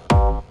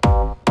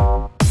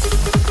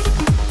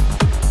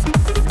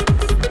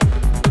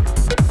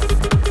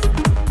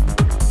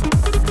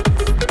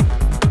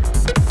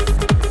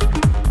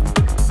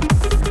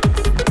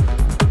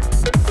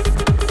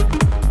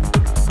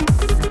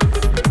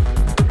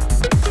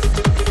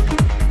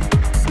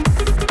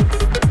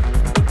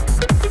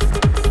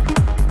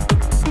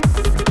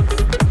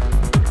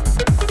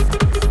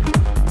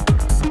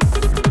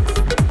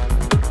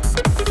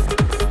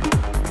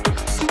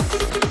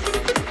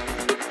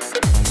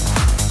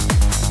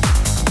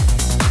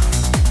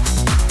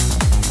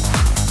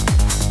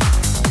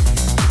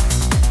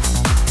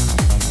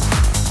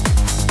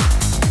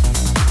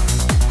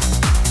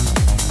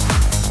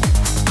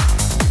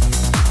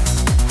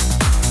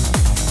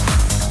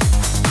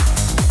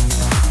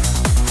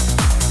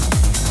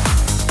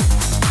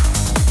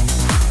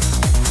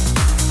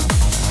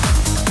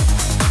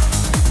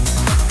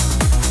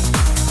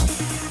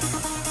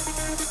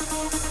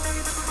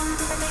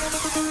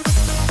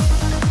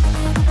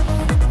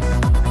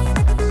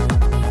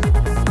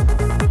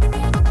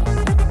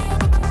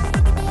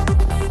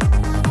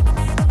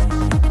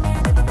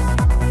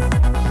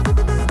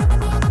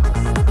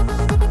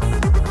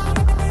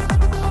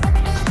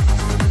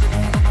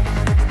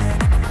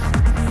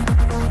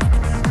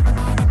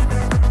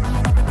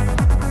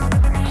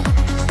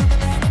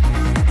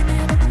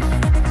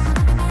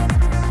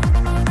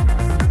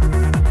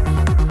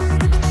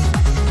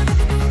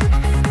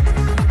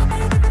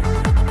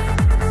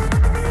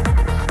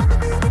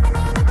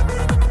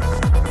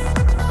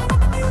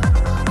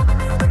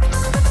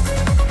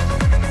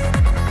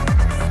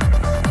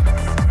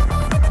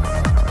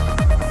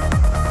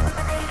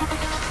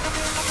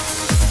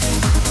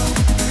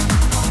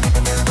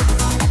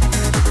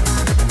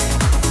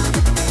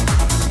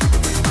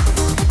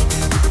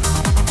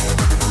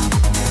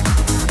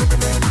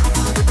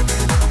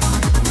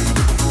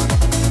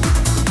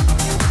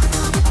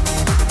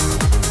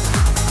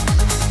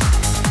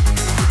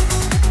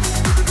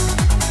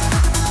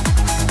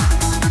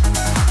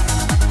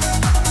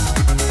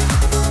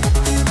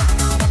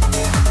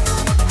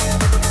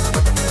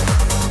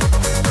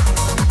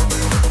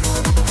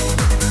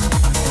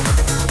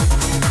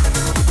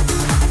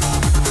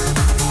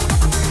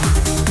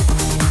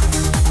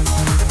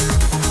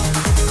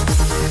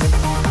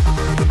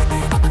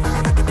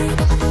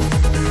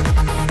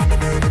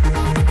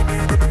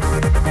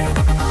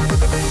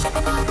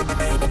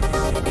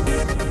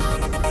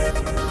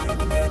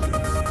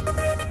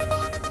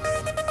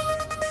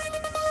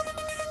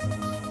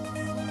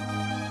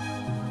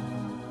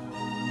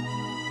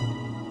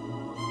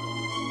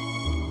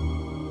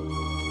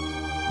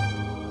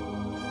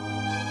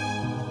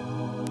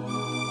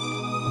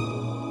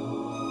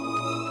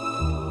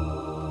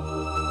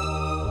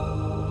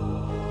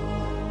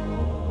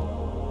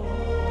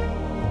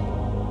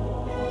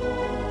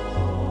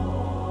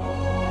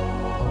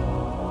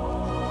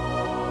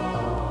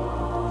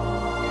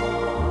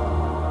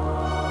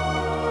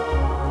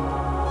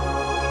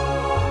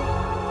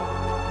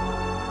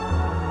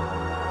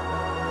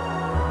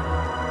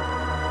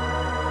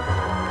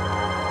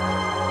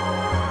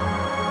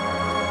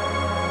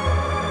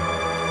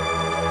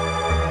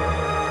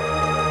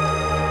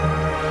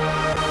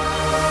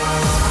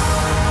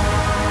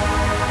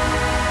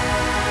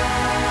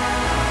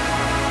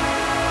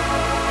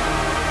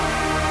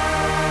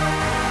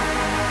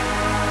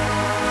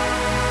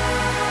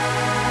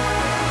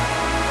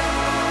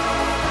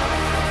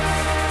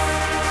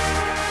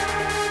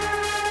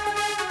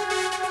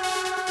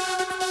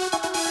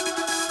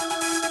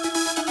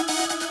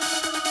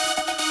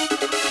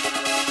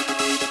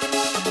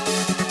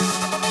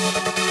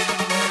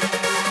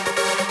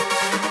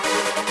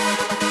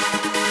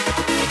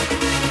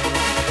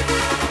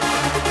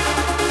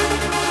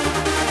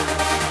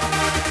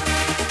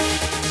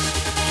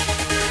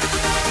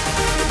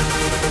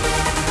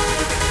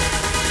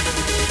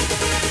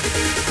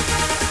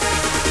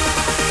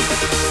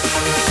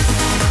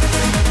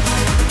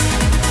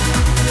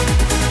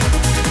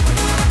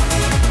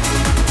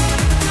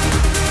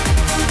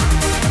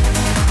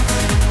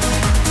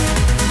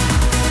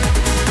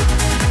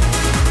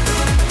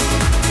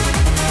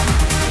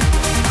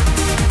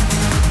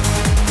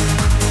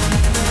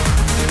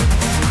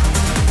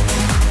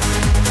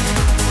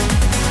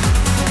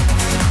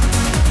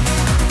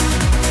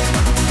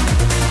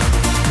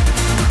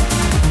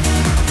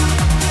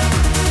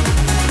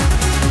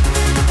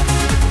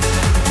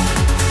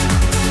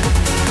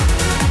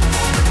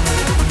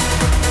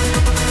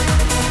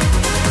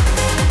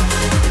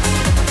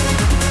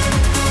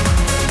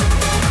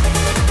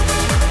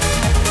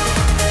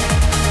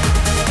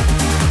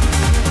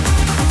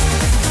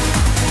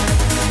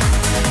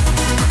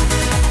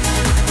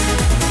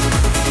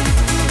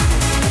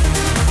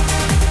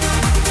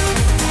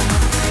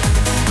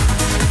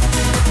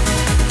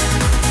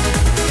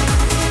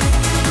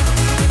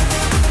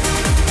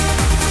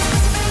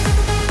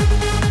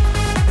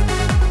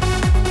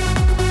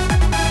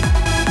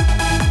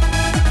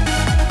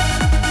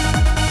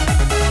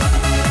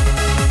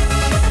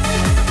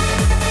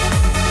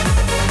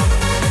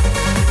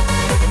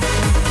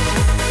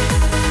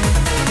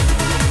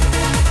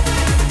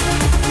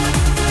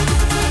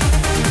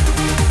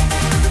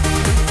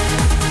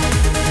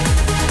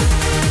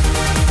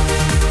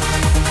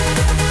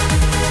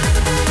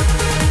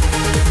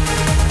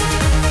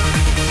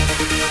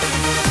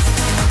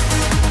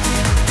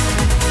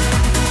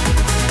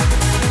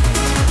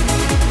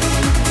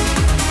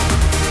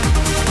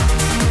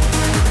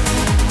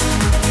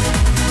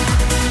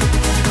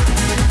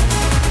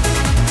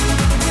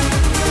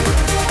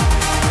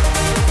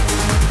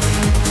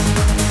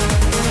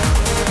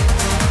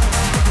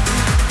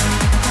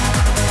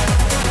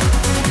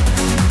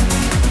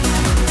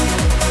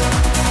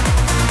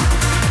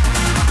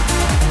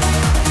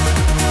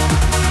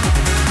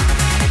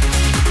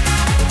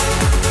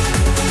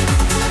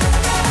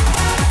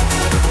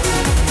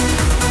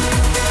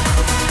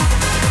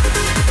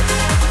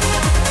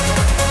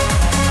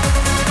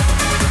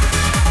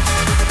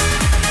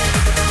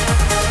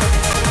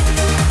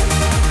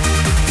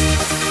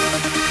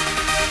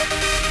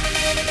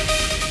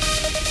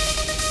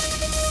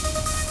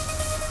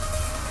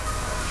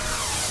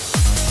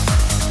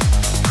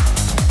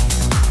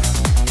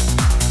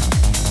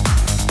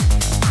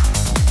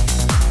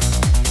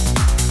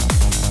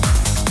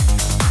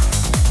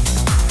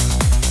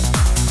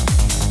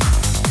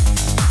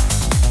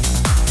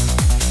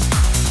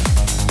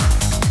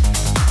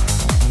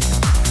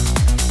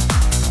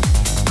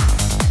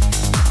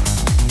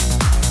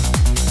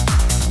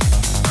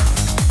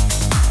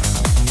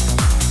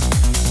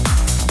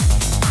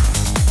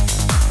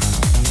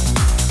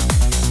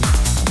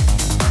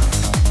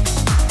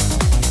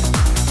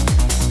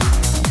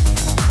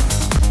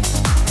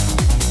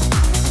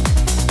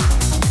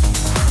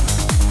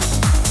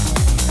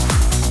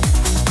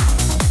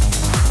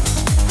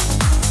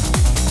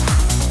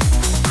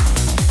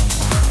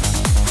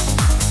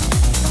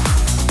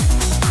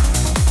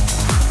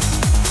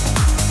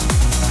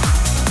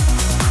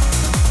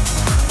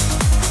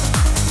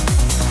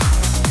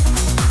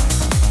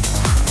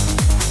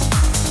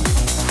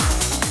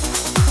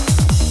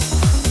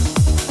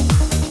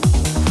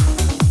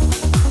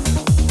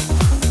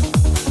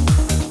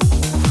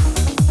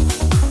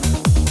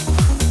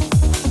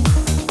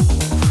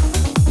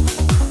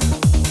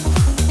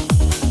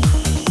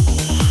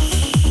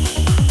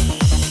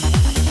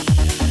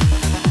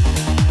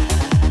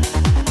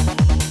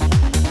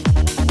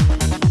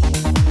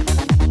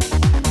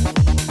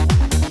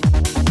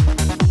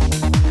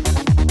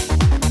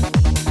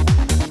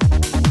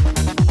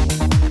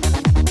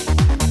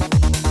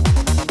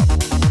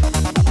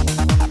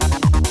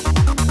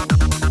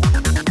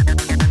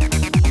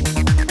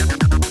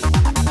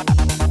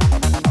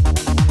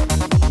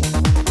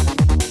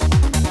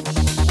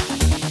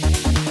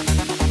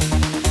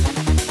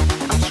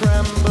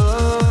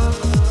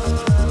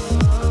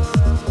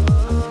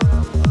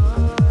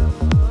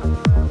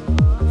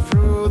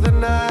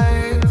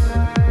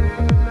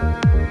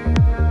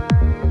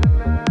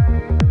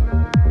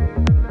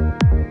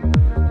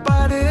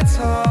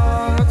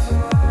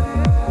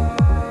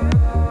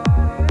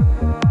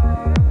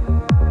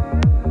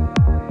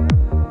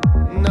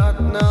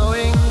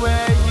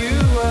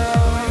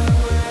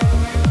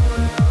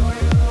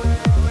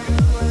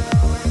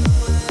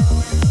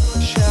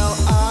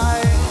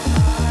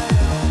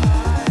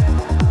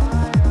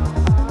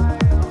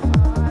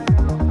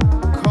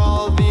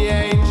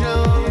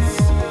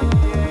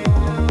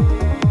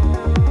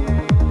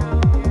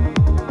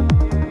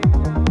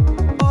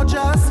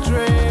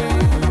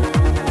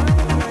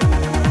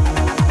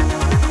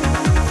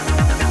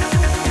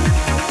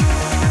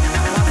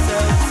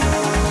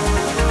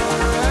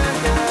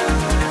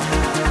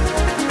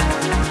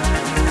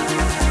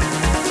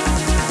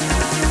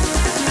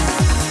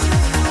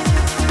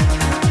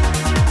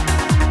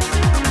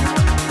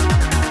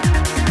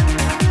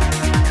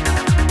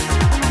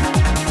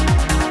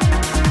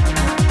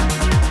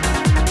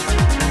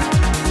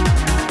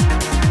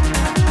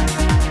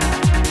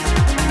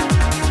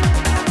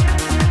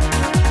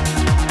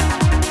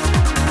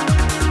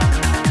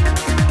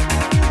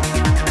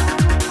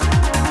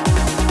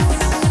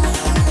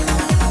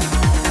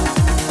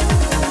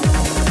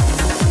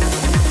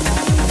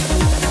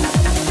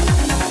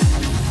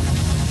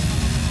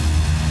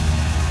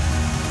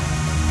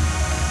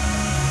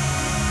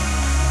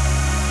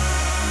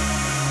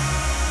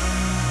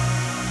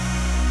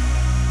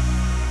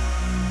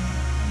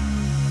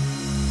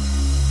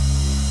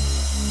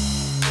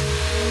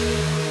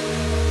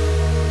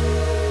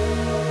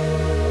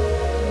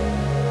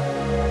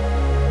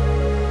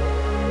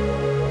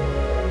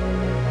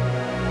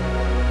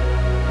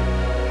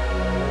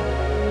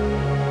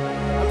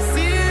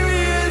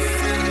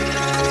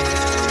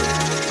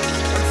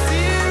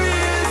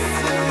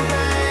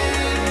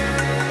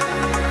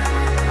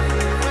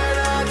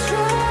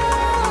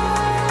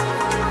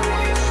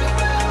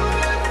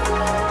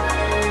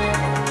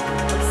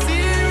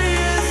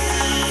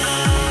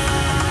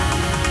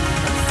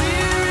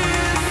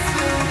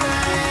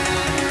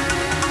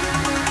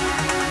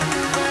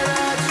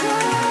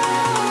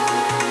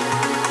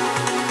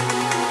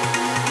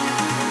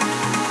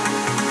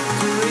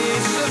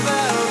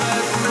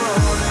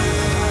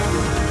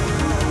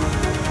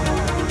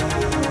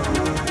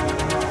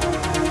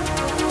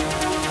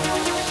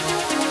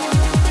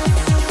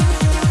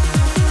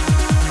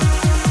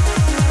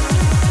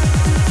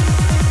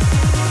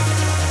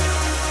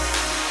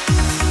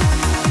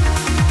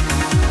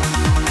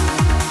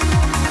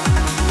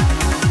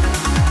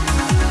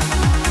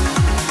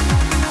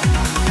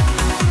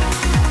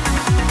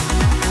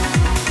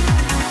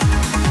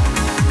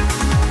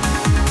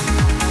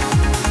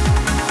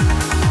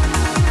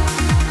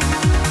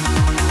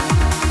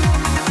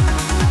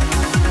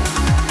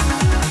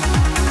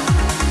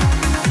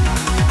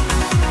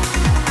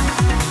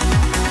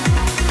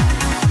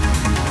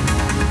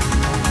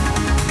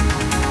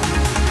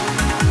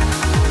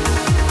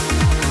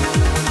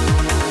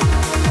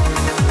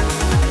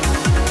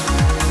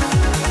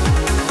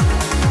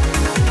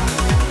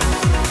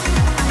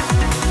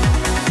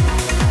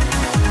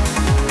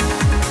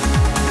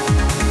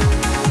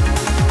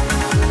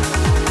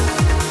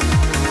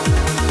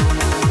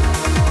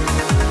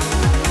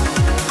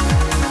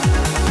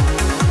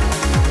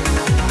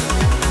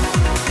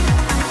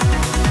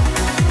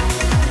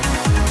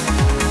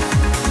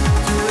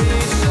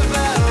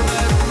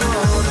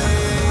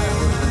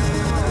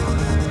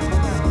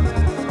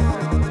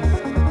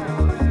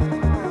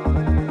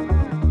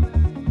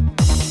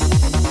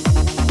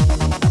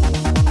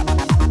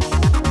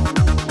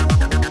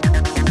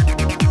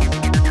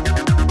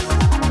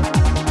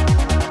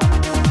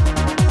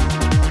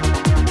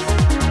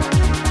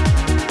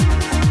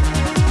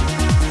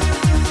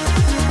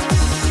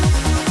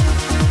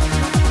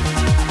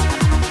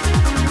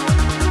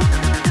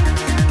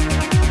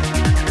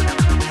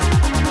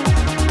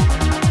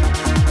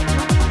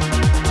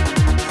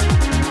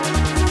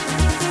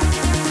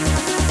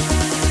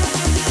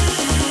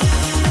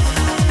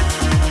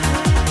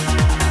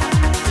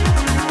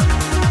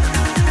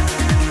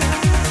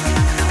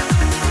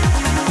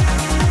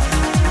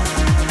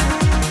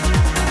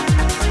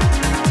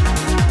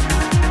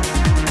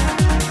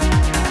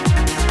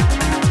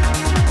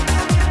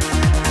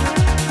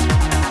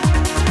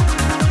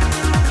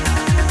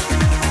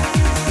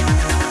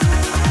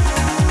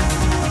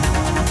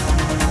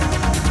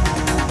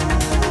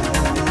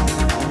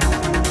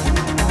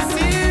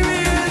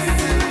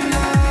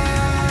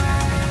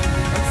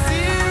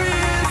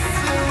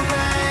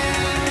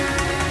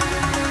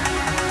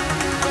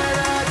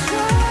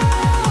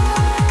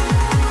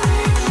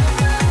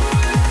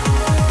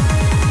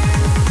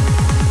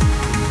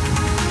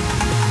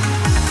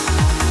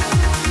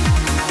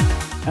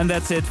 And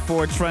that's it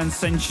for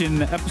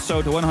Trancescension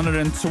episode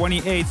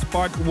 128,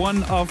 part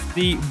 1 of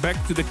the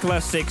Back to the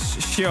Classics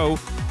show.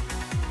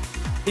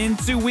 In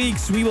 2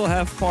 weeks, we will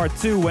have part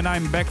 2 when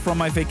I'm back from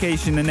my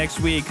vacation. And next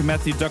week,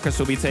 Matthew Duckers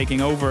will be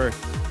taking over.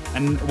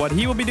 And what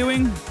he will be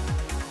doing,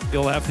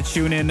 you'll have to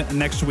tune in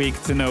next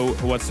week to know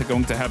what's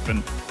going to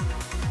happen.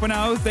 For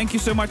now, thank you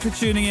so much for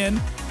tuning in.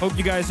 Hope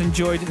you guys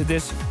enjoyed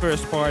this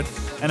first part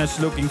and is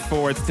looking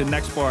forward to the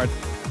next part.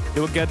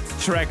 You'll get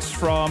tracks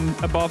from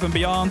Above and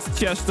Beyond,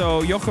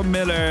 Chesto, Jochem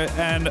Miller,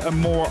 and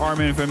more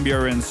Armin van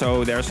Buuren.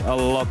 So there's a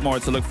lot more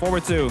to look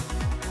forward to.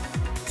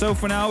 So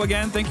for now,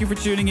 again, thank you for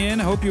tuning in.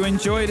 Hope you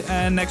enjoyed.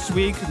 And next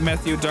week,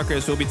 Matthew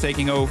Duckers will be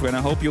taking over. And I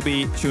hope you'll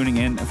be tuning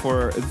in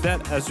for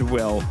that as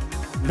well.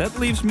 That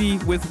leaves me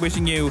with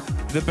wishing you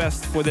the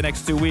best for the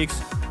next 2 weeks.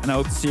 And I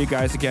hope to see you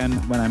guys again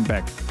when I'm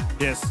back.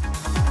 Yes.